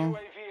as well. UAV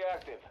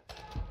active.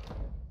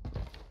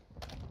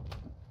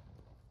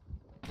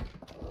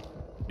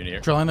 Muni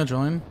here. Drilling.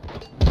 Hostile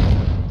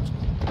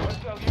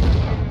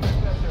UAV in the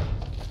sector.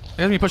 There's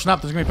gonna be pushing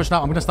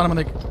up. I'm gonna stun him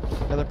when they.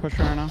 Yeah, they're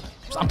pushing right now.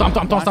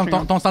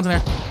 Don't stun in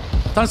there.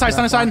 Stun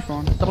inside.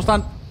 Double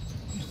stun.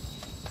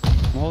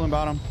 I'm holding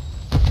bottom.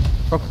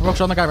 Broke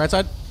shot on the guy right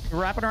side.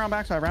 Wrapping around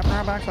backside. Back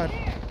one.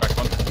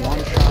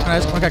 One shot.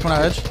 Nice. One guy coming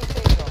out edge.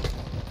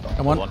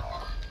 Got one. One.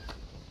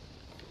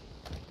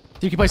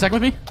 Do you play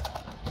second with me?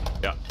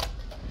 Yeah.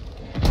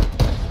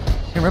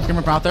 Can rip from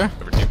out there.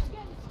 Over team.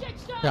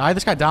 Yeah, I had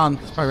this guy down.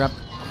 It's probably wrap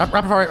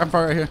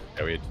right here.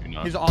 Yeah, we had 2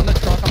 knocks. He's on the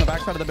truck on the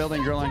backside of the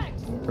building drilling.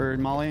 Or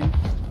mollying.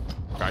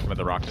 Cracked him at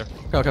the rock there.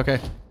 Okay.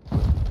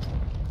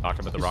 Knocked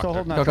him at the He's rock. still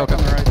There. holding that Go, truck on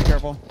the right. Be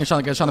careful. It's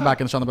on the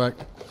back. It's on the back.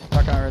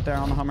 That guy right there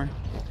on the Hummer.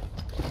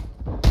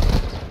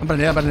 I'm gonna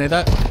need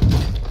that.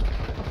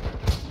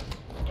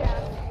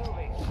 Gas is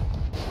moving.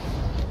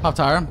 Pop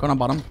tire. I'm going on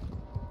bottom.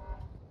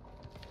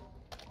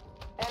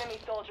 Enemy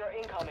soldier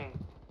incoming.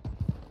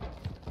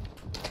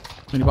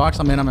 Mini box.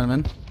 I'm in. I'm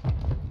in.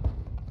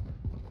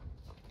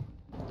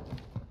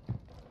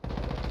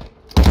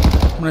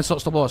 I'm gonna still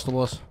blow us. Still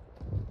blow us.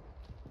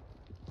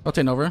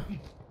 Rotating over.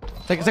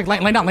 Take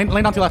lane down to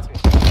your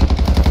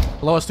left.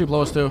 Blow us too.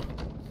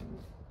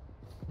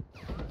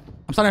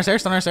 I'm standing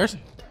on the stairs.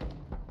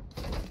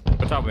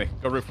 Go top of me.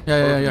 Go roof.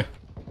 Yeah.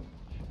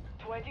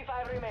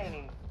 25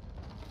 remaining.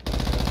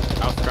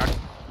 House cracked.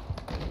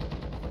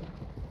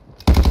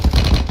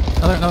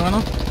 Another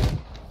one.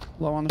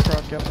 Low on the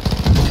truck. Yep.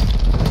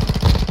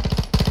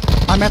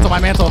 My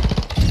mantle.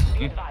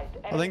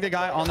 I think the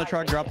guy on the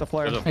truck dropped the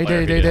flare. There's a He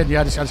flare, did.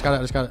 Yeah, I just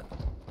got it. Got it.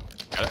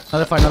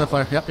 Another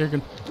flare. Yep, you're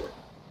good.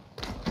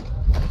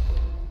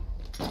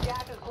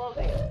 Gas is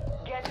closing.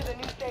 Get to the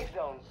new safe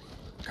zone.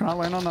 Can I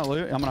land on that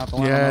loot? I'm gonna have to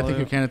land Yeah, on I that think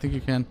loot.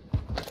 you can.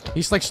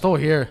 He's like still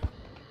here.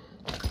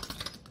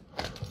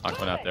 Knocked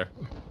one out there.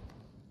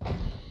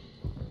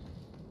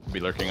 Be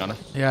lurking on us.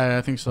 Yeah,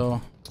 I think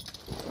so.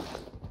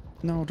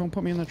 No, don't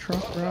put me in the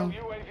truck, bro.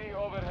 UAV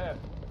overhead.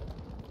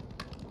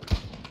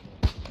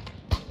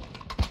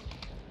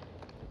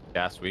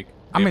 Gas weak.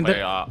 I mean,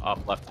 play,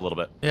 up left a little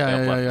bit. Stay up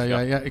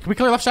Yeah. left, Can we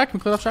clear left shack?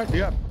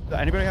 Yeah.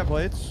 Anybody have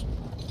plates?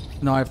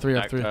 No, I have three.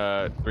 Three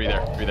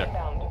there.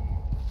 Found.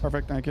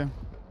 Perfect, thank you.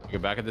 You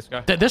get back at this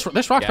guy? This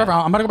rock's cover.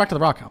 I'm gonna go back to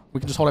the rock. We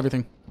can just hold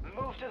everything.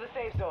 Move to the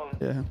safe zone.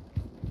 Yeah.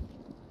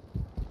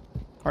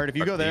 All right, if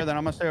you go there, then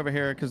I'm gonna stay over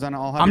here because then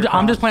I'll have.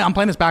 I'm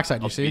playing this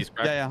backside. You see? LTV's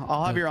cracked. Yeah.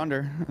 I'll have your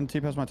under and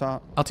T-pass my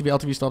top.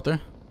 LTV still up there.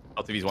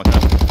 LTV's one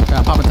time. Yeah,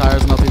 I'm popping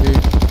tires and LTV.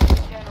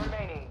 10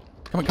 remaining.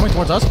 Coming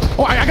towards us.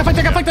 Oh, I got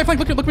flanked.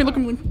 Look at me.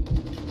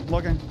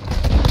 Looking.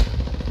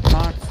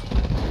 Knocked.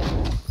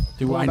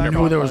 Dude, Pull I back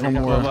knew on there was fire, one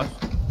you more. got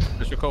Left.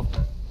 Just your cove.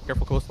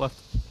 Careful, close left.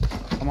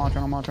 I'm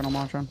watching.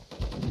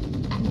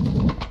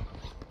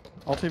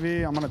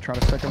 LTV, I'm gonna try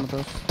to stick him with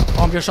this.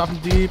 Oh, I'm getting shot from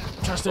deep.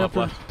 Try to stay up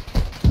Left, here. left.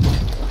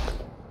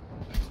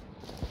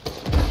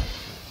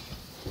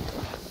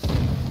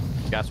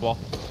 Gas wall.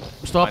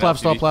 Still up Line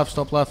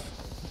left.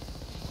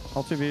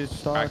 LTV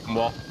stuck. Cracked from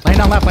wall. Lane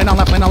down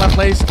left,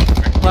 place.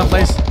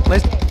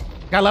 Place.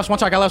 Guy left, one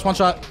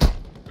shot.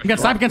 You can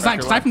snipe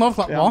from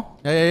the wall.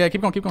 Yeah.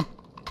 Keep going.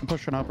 I'm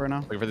pushing up right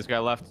now. Looking for this guy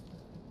left.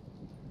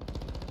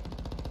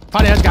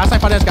 Find the edge gas line.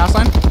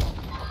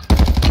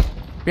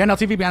 Behind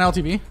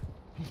LTV.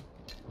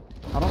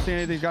 I don't see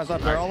any of these guys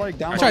left. They're all like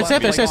down. Try to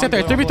sit there. Like,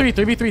 on blue, on blue.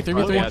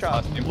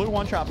 3v3. Yeah,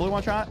 Blue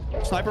one shot.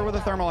 Sniper with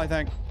a thermal, I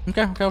think.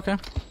 Okay.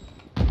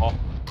 Wall.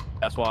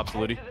 Gas wall,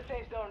 absolutely. To the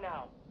safe zone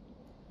now.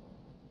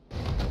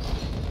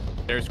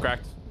 Stairs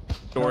cracked.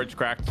 Storage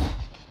cracked.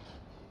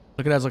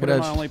 Look at Put in my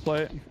edge. only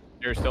plate.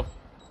 Stairs still.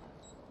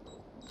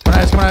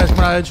 Come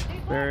on edge.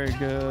 Very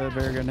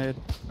good nade.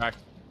 Cracked.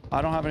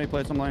 I don't have any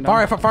plates. I'm laying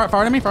down.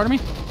 Far to me.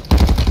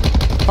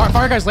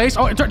 Fire guys, lace.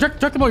 Oh, direct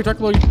the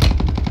blow you.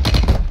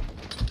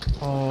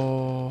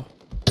 Oh.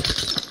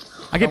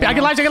 I get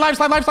lives.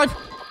 Live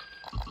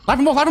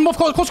them both.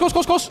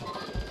 Close.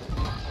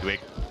 You weak.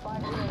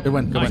 Good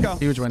win. Nice.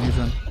 Huge win.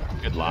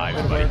 Good live,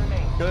 buddy.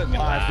 Good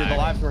lives, dude. The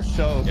lives were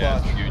so Yeah,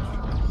 clutch. huge.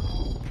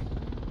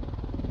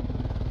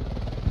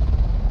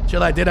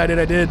 Chill, I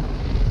did.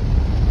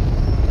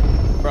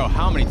 Bro,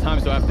 how many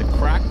times do I have to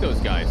crack those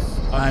guys?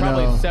 I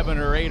Probably know. 7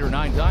 or 8 or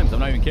 9 times. I'm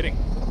not even kidding.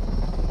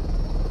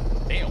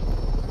 Damn.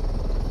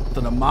 It's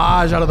an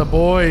homage out of the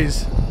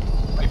boys.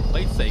 How many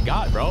plates they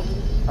got, bro?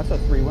 That's a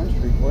 3-win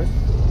streak, boys.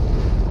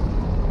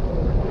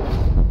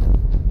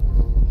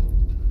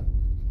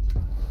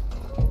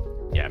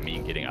 Yeah, me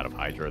getting out of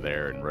Hydra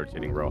there and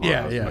rotating real hard.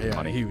 Yeah. was so much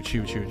money. Huge.